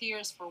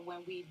volunteers for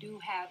when we do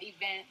have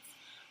events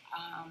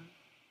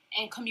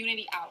and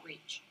community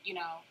outreach.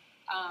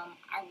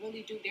 I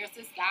really do. There's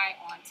this guy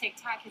on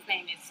TikTok. His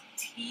name is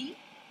T,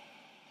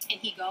 and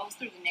he goes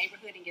through the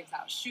neighborhood and gives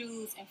out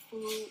shoes and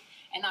food.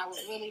 And I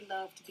would really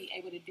love to be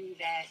able to do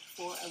that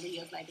for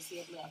Aaliyah's Legacy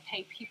of Love.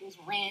 Pay people's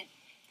rent,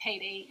 pay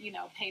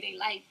their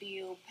light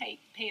bill, pay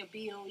a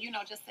bill,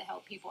 just to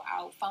help people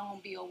out,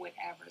 phone bill,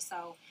 whatever.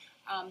 So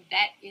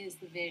that is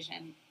the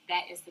vision.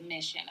 That is the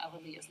mission of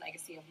Aaliyah's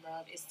Legacy of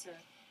Love, is to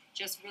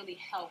just really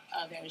help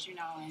others,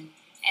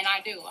 and I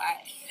do.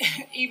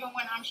 Even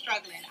when I'm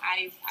struggling,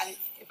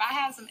 if I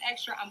have some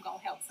extra, I'm gonna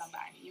help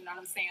somebody. You know what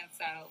I'm saying?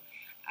 So,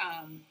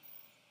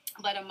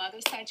 but a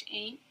Mother's Touch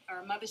Inc.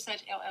 or Mother's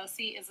Touch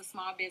LLC is a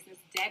small business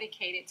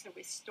dedicated to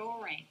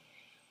restoring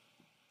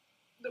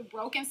the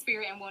broken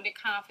spirit and wounded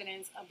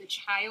confidence of the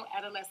child,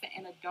 adolescent,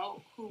 and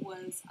adult who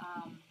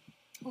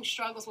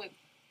struggles with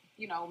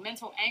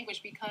mental anguish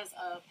because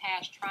of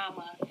past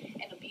trauma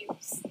and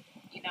abuse.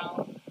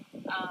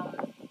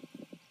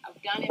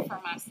 I've done it for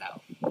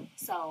myself.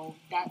 So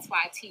that's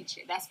why I teach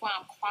it. That's why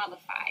I'm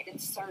qualified and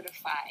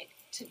certified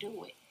to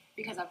do it,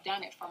 because I've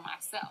done it for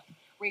myself,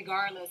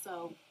 regardless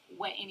of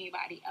what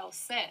anybody else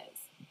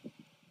says.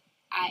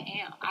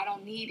 I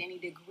don't need any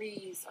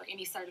degrees or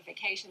any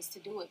certifications to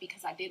do it,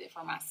 because I did it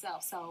for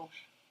myself. So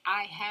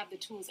I have the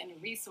tools and the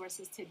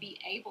resources to be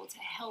able to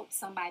help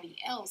somebody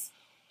else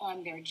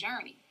on their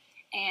journey.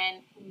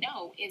 And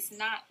no, it's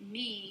not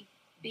me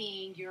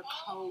being your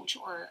coach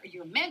or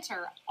your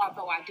mentor,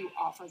 although I do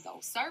offer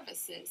those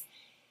services.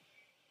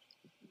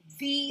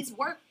 These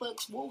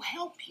workbooks will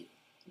help you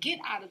get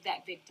out of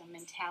that victim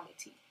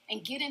mentality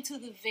and get into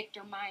the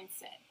victor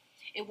mindset.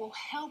 It will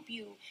help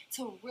you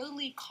to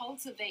really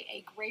cultivate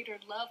a greater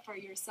love for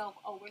yourself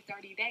over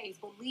 30 days.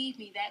 Believe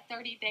me, that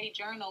 30-day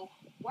journal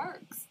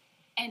works.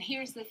 And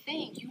here's the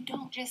thing, you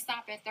don't just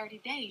stop at 30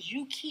 days.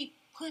 You keep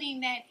putting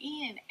that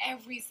in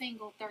every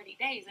single 30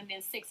 days. And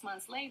then 6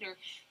 months later,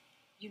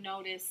 you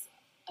notice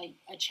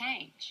a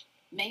change.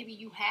 Maybe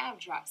you have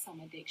dropped some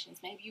addictions.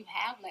 Maybe you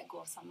have let go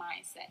of some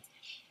mindsets.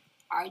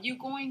 Are you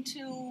going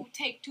to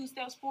take 2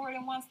 steps forward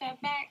and 1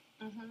 step back?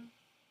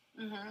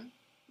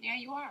 Yeah,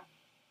 you are.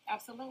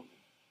 Absolutely.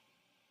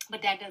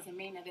 But that doesn't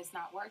mean that it's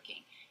not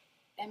working.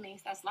 That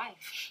means that's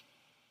life.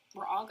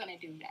 We're all going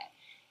to do that.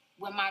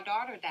 When my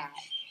daughter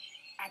died,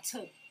 I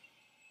took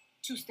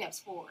 2 steps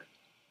forward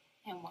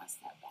and 1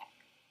 step back.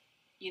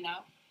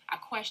 I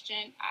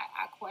questioned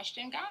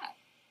God.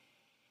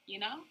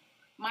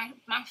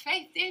 My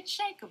faith did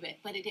shake a bit,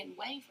 but it didn't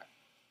waver.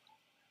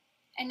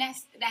 And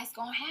that's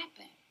going to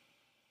happen.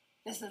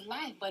 This is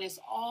life, but it's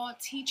all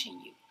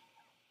teaching you.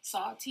 It's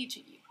all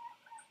teaching you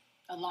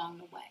along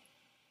the way.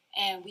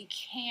 And we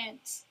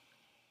can't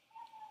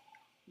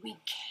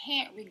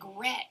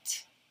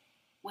regret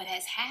what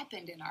has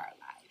happened in our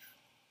life,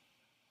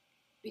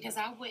 because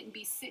I wouldn't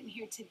be sitting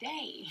here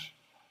today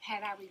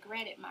had I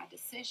regretted my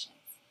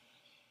decisions.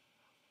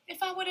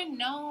 If I would have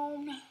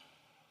known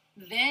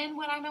then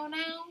what I know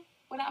now,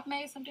 would I have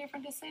made some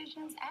different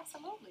decisions?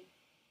 Absolutely.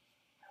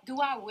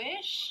 Do I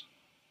wish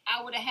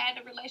I would have had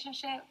the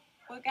relationship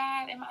with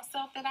God and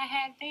myself that I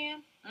had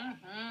then?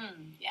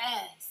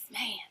 Yes,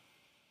 man.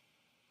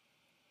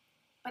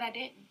 But I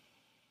didn't.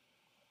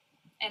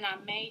 And I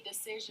made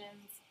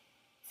decisions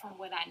from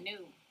what I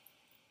knew,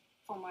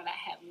 from what I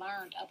had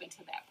learned up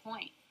until that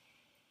point.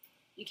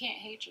 You can't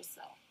hate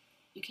yourself.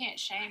 You can't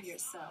shame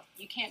yourself.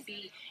 You can't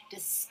be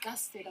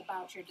disgusted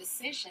about your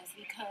decisions,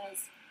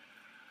 because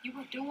you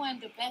were doing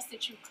the best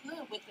that you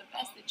could with the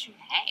best that you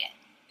had,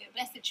 the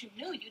best that you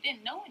knew. You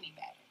didn't know any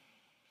better.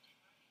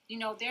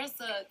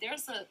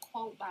 There's a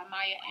quote by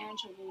Maya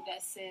Angelou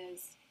that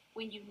says,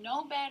 when you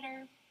know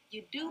better,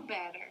 you do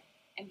better,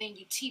 and then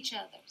you teach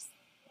others.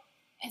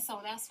 And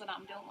so that's what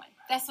I'm doing.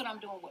 That's what I'm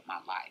doing with my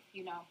life,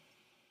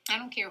 I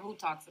don't care who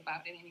talks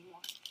about it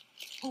anymore.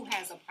 Who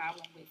has a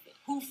problem with it?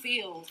 Who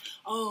feels,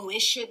 oh,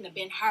 it shouldn't have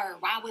been her.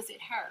 Why was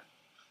it her?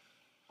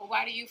 Well,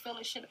 why do you feel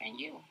it should have been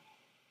you?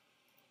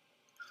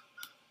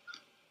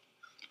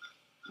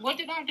 What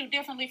did I do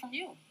differently from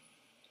you?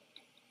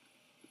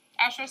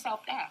 Ask yourself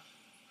that.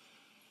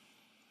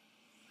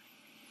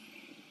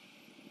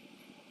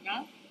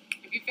 No?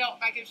 If you felt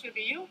like it should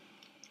be you,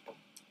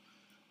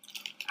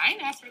 I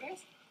ain't asked for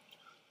this.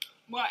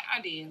 Well,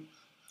 I did.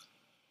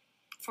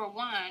 For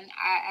one,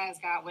 I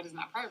asked God, what is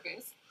my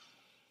purpose?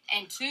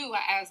 And two,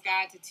 I asked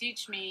God to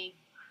teach me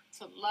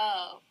to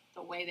love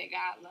the way that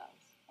God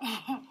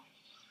loves.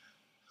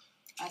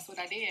 That's what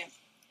I did.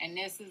 And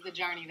this is the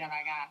journey that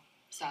I got.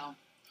 So,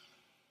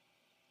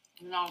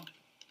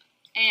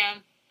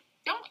 and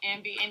don't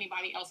envy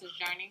anybody else's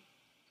journey.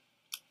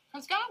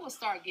 Because God will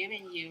start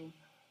giving you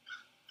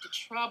the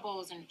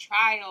troubles and the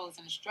trials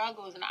and the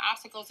struggles and the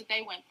obstacles that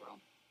they went through.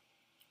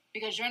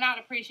 Because you're not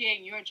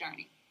appreciating your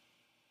journey.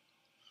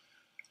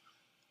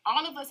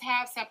 All of us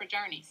have separate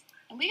journeys.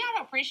 And we got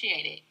to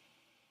appreciate it.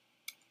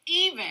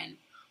 Even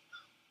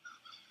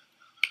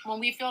when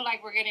we feel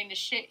like we're getting the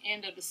shit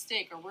end of the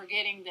stick or we're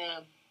getting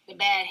the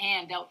bad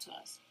hand dealt to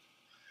us.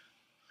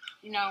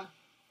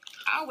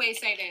 I always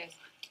say this.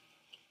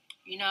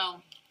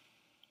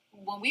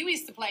 When we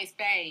used to play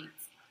spades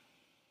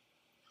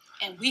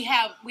and we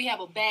have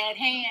a bad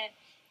hand,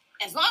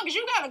 as long as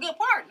you got a good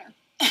partner,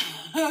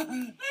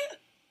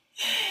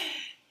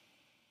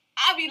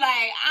 I be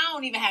like, I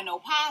don't even have no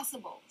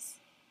possibles.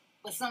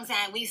 But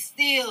sometimes we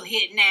still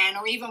hit 9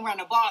 or even run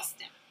a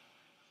Boston.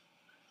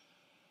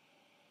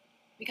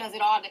 Because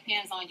it all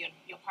depends on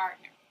your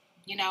partner,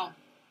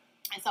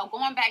 And so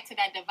going back to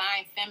that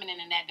divine feminine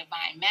and that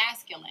divine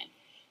masculine,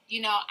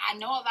 I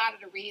know a lot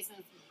of the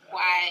reasons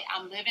why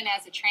I'm living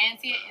as a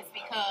transient is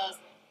because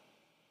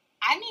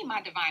I need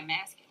my divine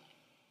masculine.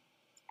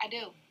 I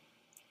do.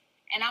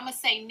 And I'm going to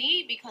say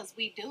need because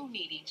we do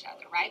need each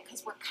other, right?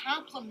 Because we're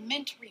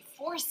complementary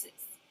forces.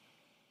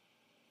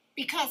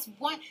 Because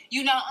what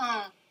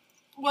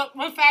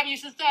Fab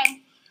used to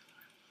say,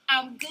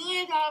 I'm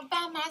good all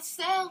by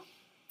myself,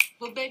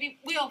 but baby,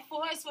 we're a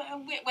force. Wait a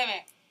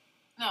minute.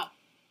 No.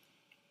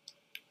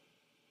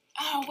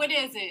 Oh, what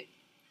is it?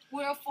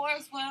 We're a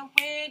force when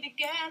we're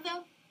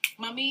together.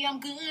 Mommy, I'm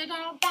good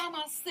all by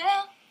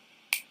myself.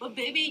 But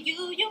baby,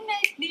 you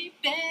make me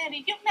better.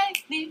 You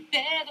make me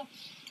better.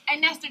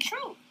 And that's the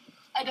truth.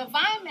 A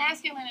divine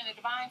masculine and a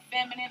divine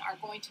feminine are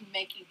going to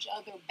make each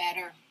other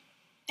better.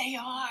 They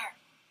are.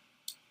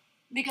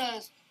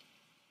 Because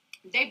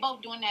they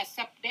both doing that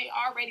they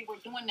already were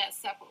doing that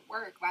separate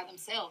work by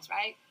themselves,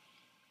 right?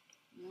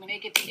 When they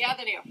get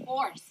together, they're a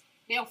force.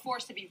 They're a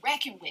force to be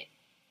reckoned with.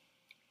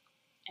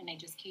 And they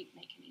just keep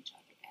making each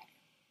other better.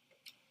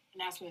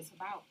 And that's what it's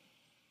about.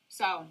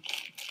 So,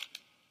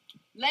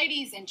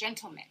 ladies and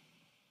gentlemen,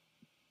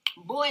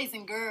 boys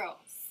and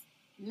girls,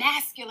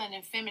 masculine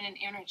and feminine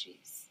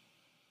energies,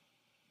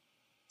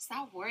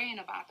 stop worrying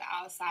about the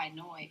outside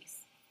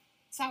noise.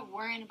 Stop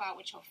worrying about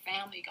what your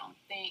family gonna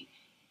think,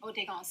 what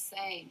they gonna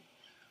say.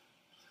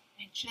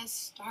 And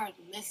just start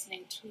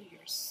listening to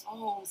your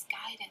soul's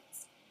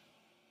guidance.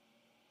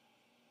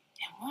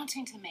 And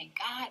wanting to make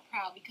God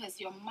proud, because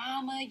your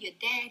mama, your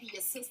daddy,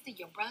 your sister,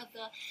 your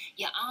brother,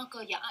 your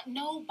uncle, your aunt,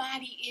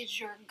 nobody is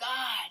your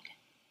God.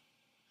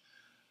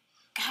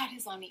 God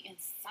is on the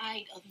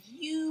inside of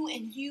you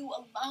and you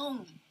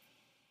alone.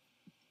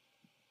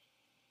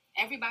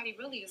 Everybody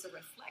really is a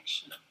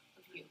reflection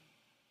of you.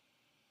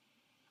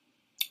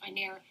 And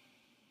they're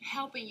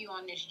helping you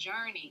on this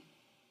journey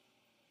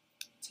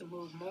to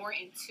move more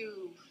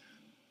into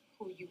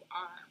who you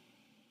are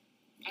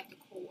at the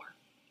core.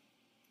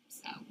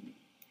 So,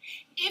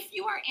 if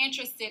you are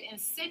interested in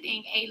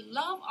sending a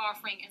love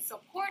offering in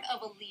support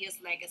of Aaliyah's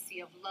Legacy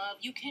of Love,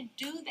 you can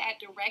do that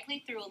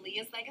directly through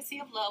Aaliyah's Legacy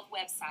of Love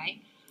website.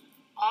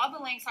 All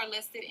the links are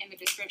listed in the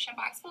description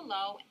box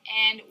below,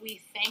 and we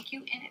thank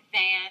you in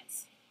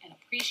advance and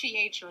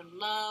appreciate your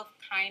love,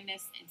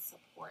 kindness, and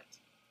support.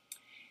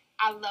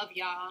 I love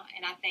y'all,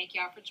 and I thank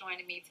y'all for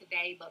joining me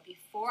today. But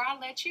before I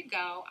let you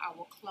go, I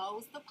will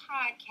close the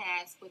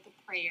podcast with a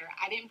prayer.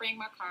 I didn't bring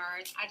my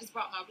cards. I just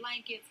brought my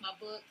blankets, my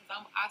book,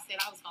 because I said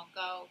I was going to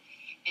go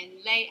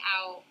and lay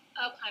out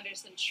up under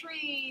some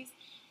trees,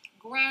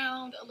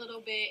 ground a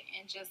little bit,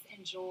 and just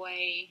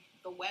enjoy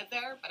the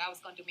weather. But I was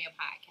going to do me a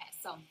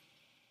podcast. So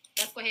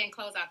let's go ahead and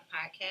close out the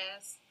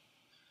podcast.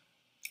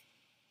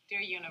 Dear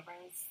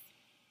universe,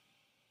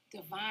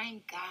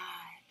 divine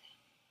God,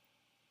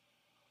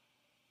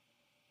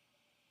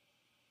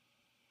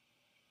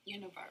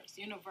 universe,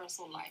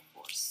 universal life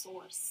force,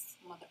 source,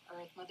 Mother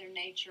Earth, Mother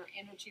Nature,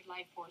 energy,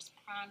 life force,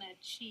 prana,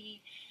 chi,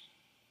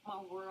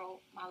 my world,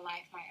 my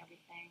life, my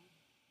everything.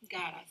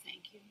 God, I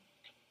thank you.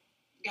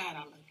 God,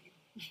 I love you.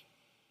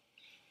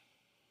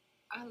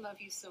 I love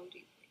you so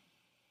deeply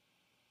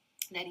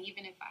that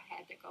even if I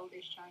had to go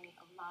this journey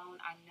alone,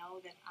 I know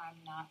that I'm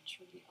not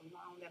truly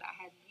alone, that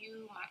I have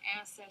you, my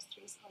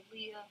ancestors,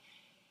 Aaliyah,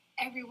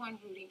 everyone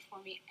rooting for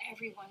me,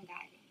 everyone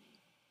guiding me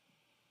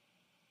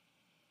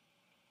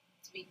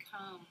to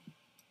become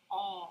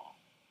all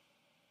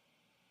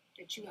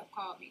that you have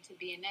called me to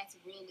be. And that's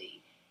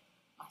really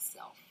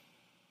myself,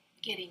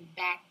 getting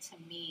back to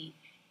me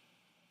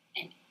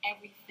and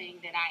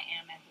everything that I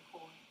am at the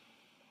core.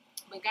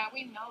 But God,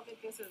 we know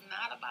that this is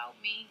not about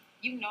me.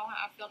 You know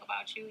how I feel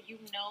about you. You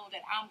know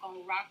that I'm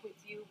going to rock with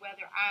you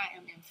whether I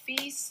am in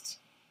feast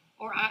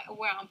or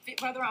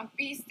whether I'm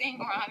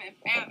feasting or I'm in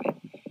famine.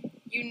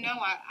 You know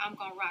I'm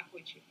going to rock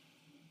with you.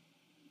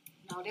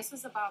 No, this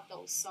is about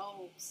those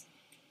souls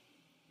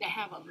that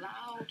have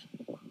allowed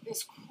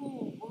this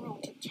cruel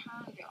world to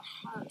turn their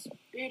hearts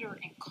bitter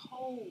and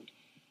cold.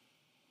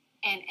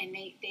 And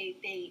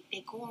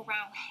they go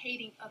around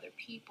hating other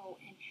people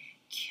and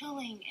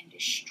killing and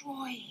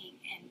destroying,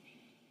 and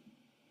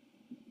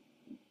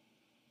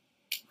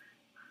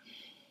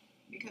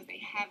because they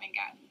haven't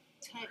gotten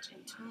touch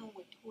and tune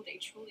with who they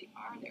truly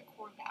are, their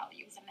core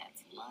values, and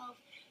that's love,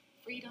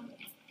 freedom,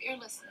 and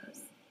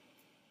fearlessness.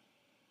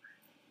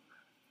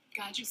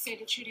 God, you said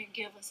that you didn't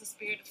give us a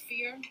spirit of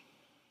fear,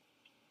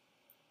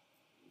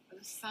 but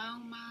a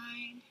sound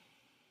mind.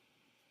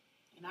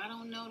 And I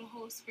don't know the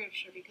whole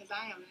scripture because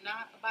I am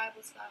not a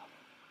Bible scholar.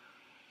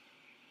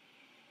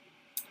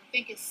 I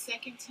think it's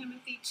 2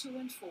 Timothy 2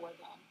 and 4,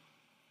 though.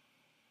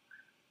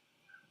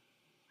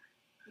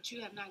 But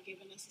you have not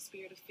given us a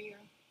spirit of fear.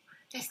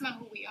 That's not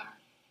who we are.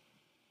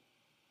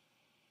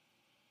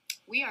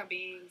 We are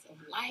beings of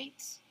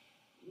light,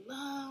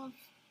 love,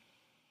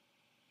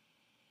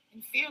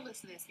 and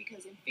fearlessness,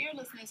 because in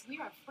fearlessness we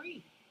are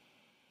free.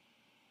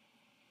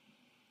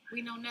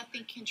 We know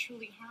nothing can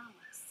truly harm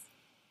us.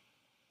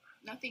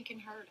 Nothing can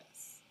hurt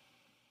us.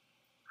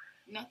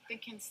 Nothing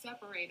can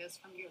separate us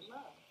from your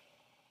love.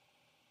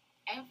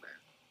 Ever.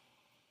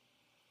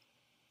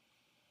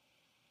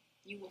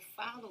 You will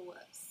follow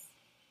us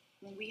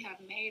when we have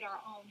made our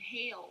own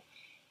hell,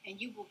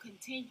 and you will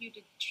continue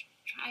to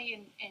try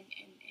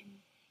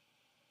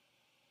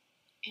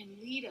and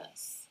lead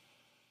us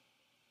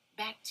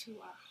back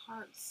to our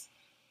hearts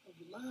of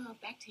love,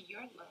 back to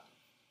your love.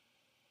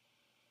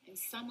 And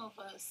some of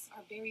us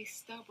are very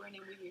stubborn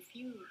and we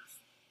refuse.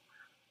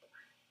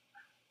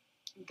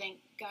 And thank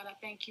God, I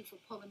thank you for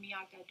pulling me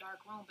out that dark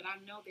room, but I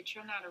know that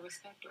you're not a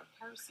respecter of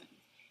persons.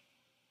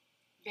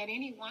 That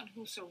anyone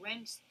who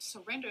surrenders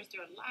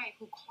their life,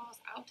 who calls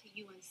out to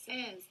you and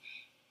says,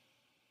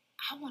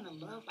 I want to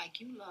love like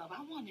you love.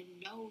 I want to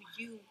know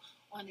you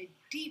on a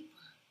deeper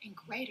and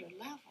greater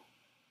level.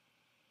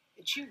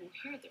 That you will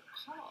hear their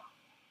call.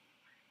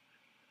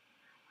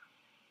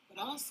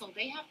 But also,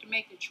 they have to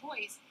make the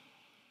choice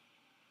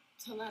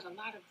to let a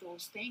lot of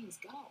those things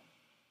go.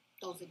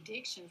 Those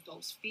addictions,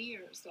 those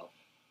fears,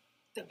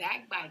 the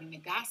backbiting, the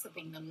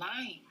gossiping, the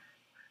lying,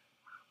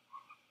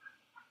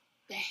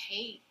 the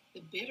hate,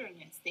 the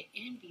bitterness, the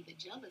envy, the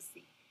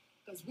jealousy.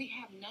 Because we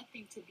have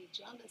nothing to be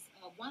jealous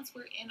of. Once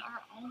we're in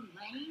our own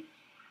lane,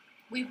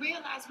 we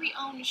realize we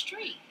own the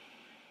street.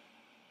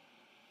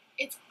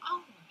 It's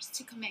ours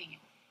to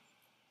command.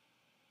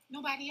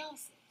 Nobody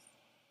else's.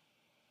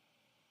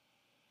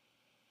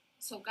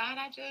 So God,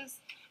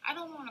 I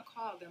don't want to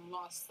call them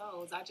lost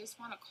souls. I just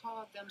want to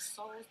call them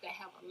souls that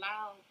have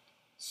allowed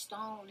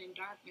stone and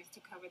darkness to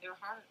cover their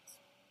hearts.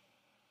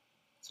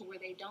 To where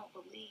they don't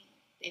believe,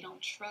 they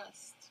don't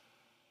trust,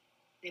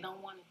 they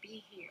don't want to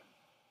be here.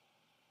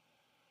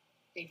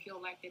 They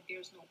feel like that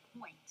there's no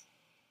point.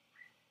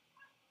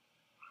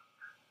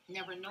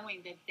 Never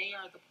knowing that they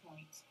are the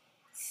point.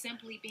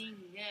 Simply being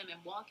them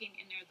and walking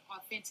in their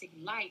authentic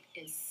light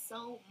is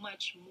so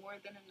much more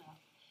than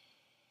enough.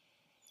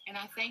 And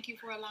I thank you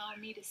for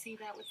allowing me to see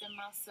that within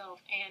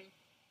myself. And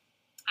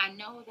I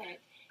know that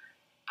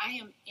I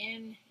am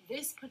in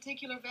this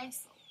particular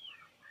vessel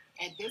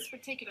at this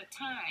particular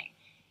time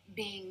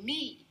being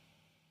me,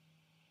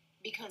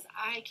 because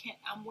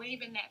I'm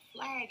waving that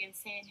flag and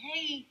saying,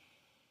 hey,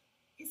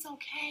 it's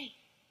okay.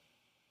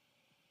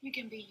 You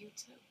can be you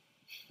too.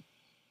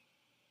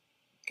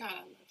 God,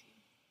 I love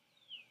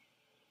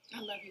you. I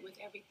love you with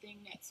everything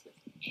that's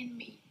within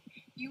me.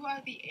 You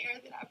are the air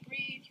that I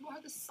breathe. You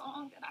are the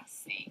song that I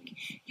sing.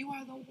 You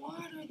are the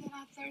water that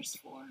I thirst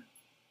for.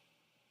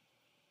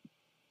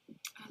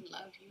 I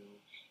love you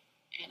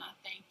and I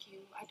thank you.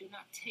 I do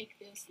not take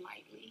this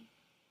lightly.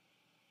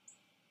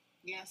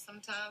 Yes,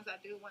 sometimes I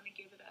do want to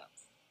give it up,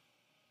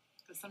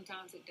 because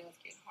sometimes it does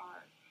get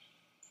hard.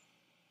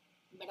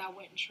 But I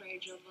wouldn't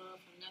trade your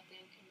love for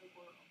nothing in the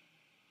world.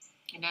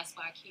 And that's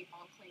why I keep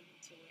on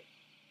clinging to it.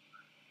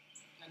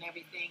 And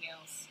everything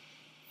else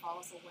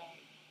falls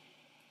away.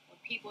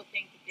 When people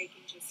think that they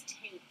can just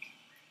take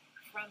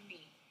from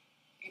me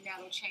and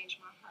that'll change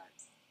my heart,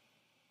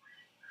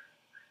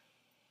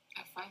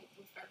 I fight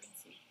with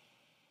fervency.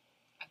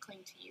 I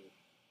cling to you,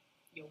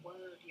 your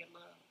word, your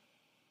love.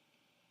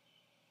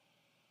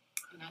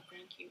 And I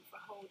thank you for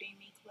holding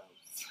me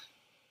close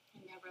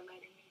and never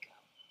letting me go.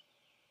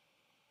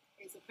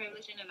 It's a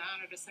privilege and an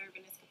honor to serve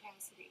in this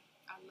capacity.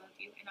 I love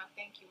you and I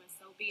thank you, and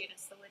so be it, and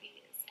so it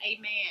is.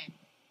 Amen.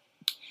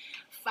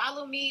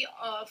 Follow me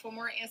for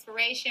more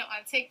inspiration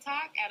on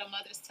TikTok at A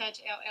Mother's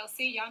Touch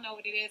LLC. Y'all know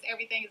what it is.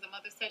 Everything is A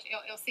Mother's Touch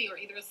LLC, or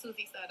either a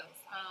Susie Suttles.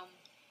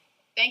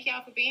 Thank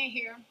y'all for being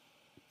here.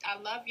 I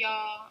love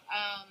y'all.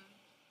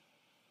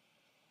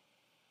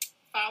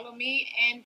 Follow me and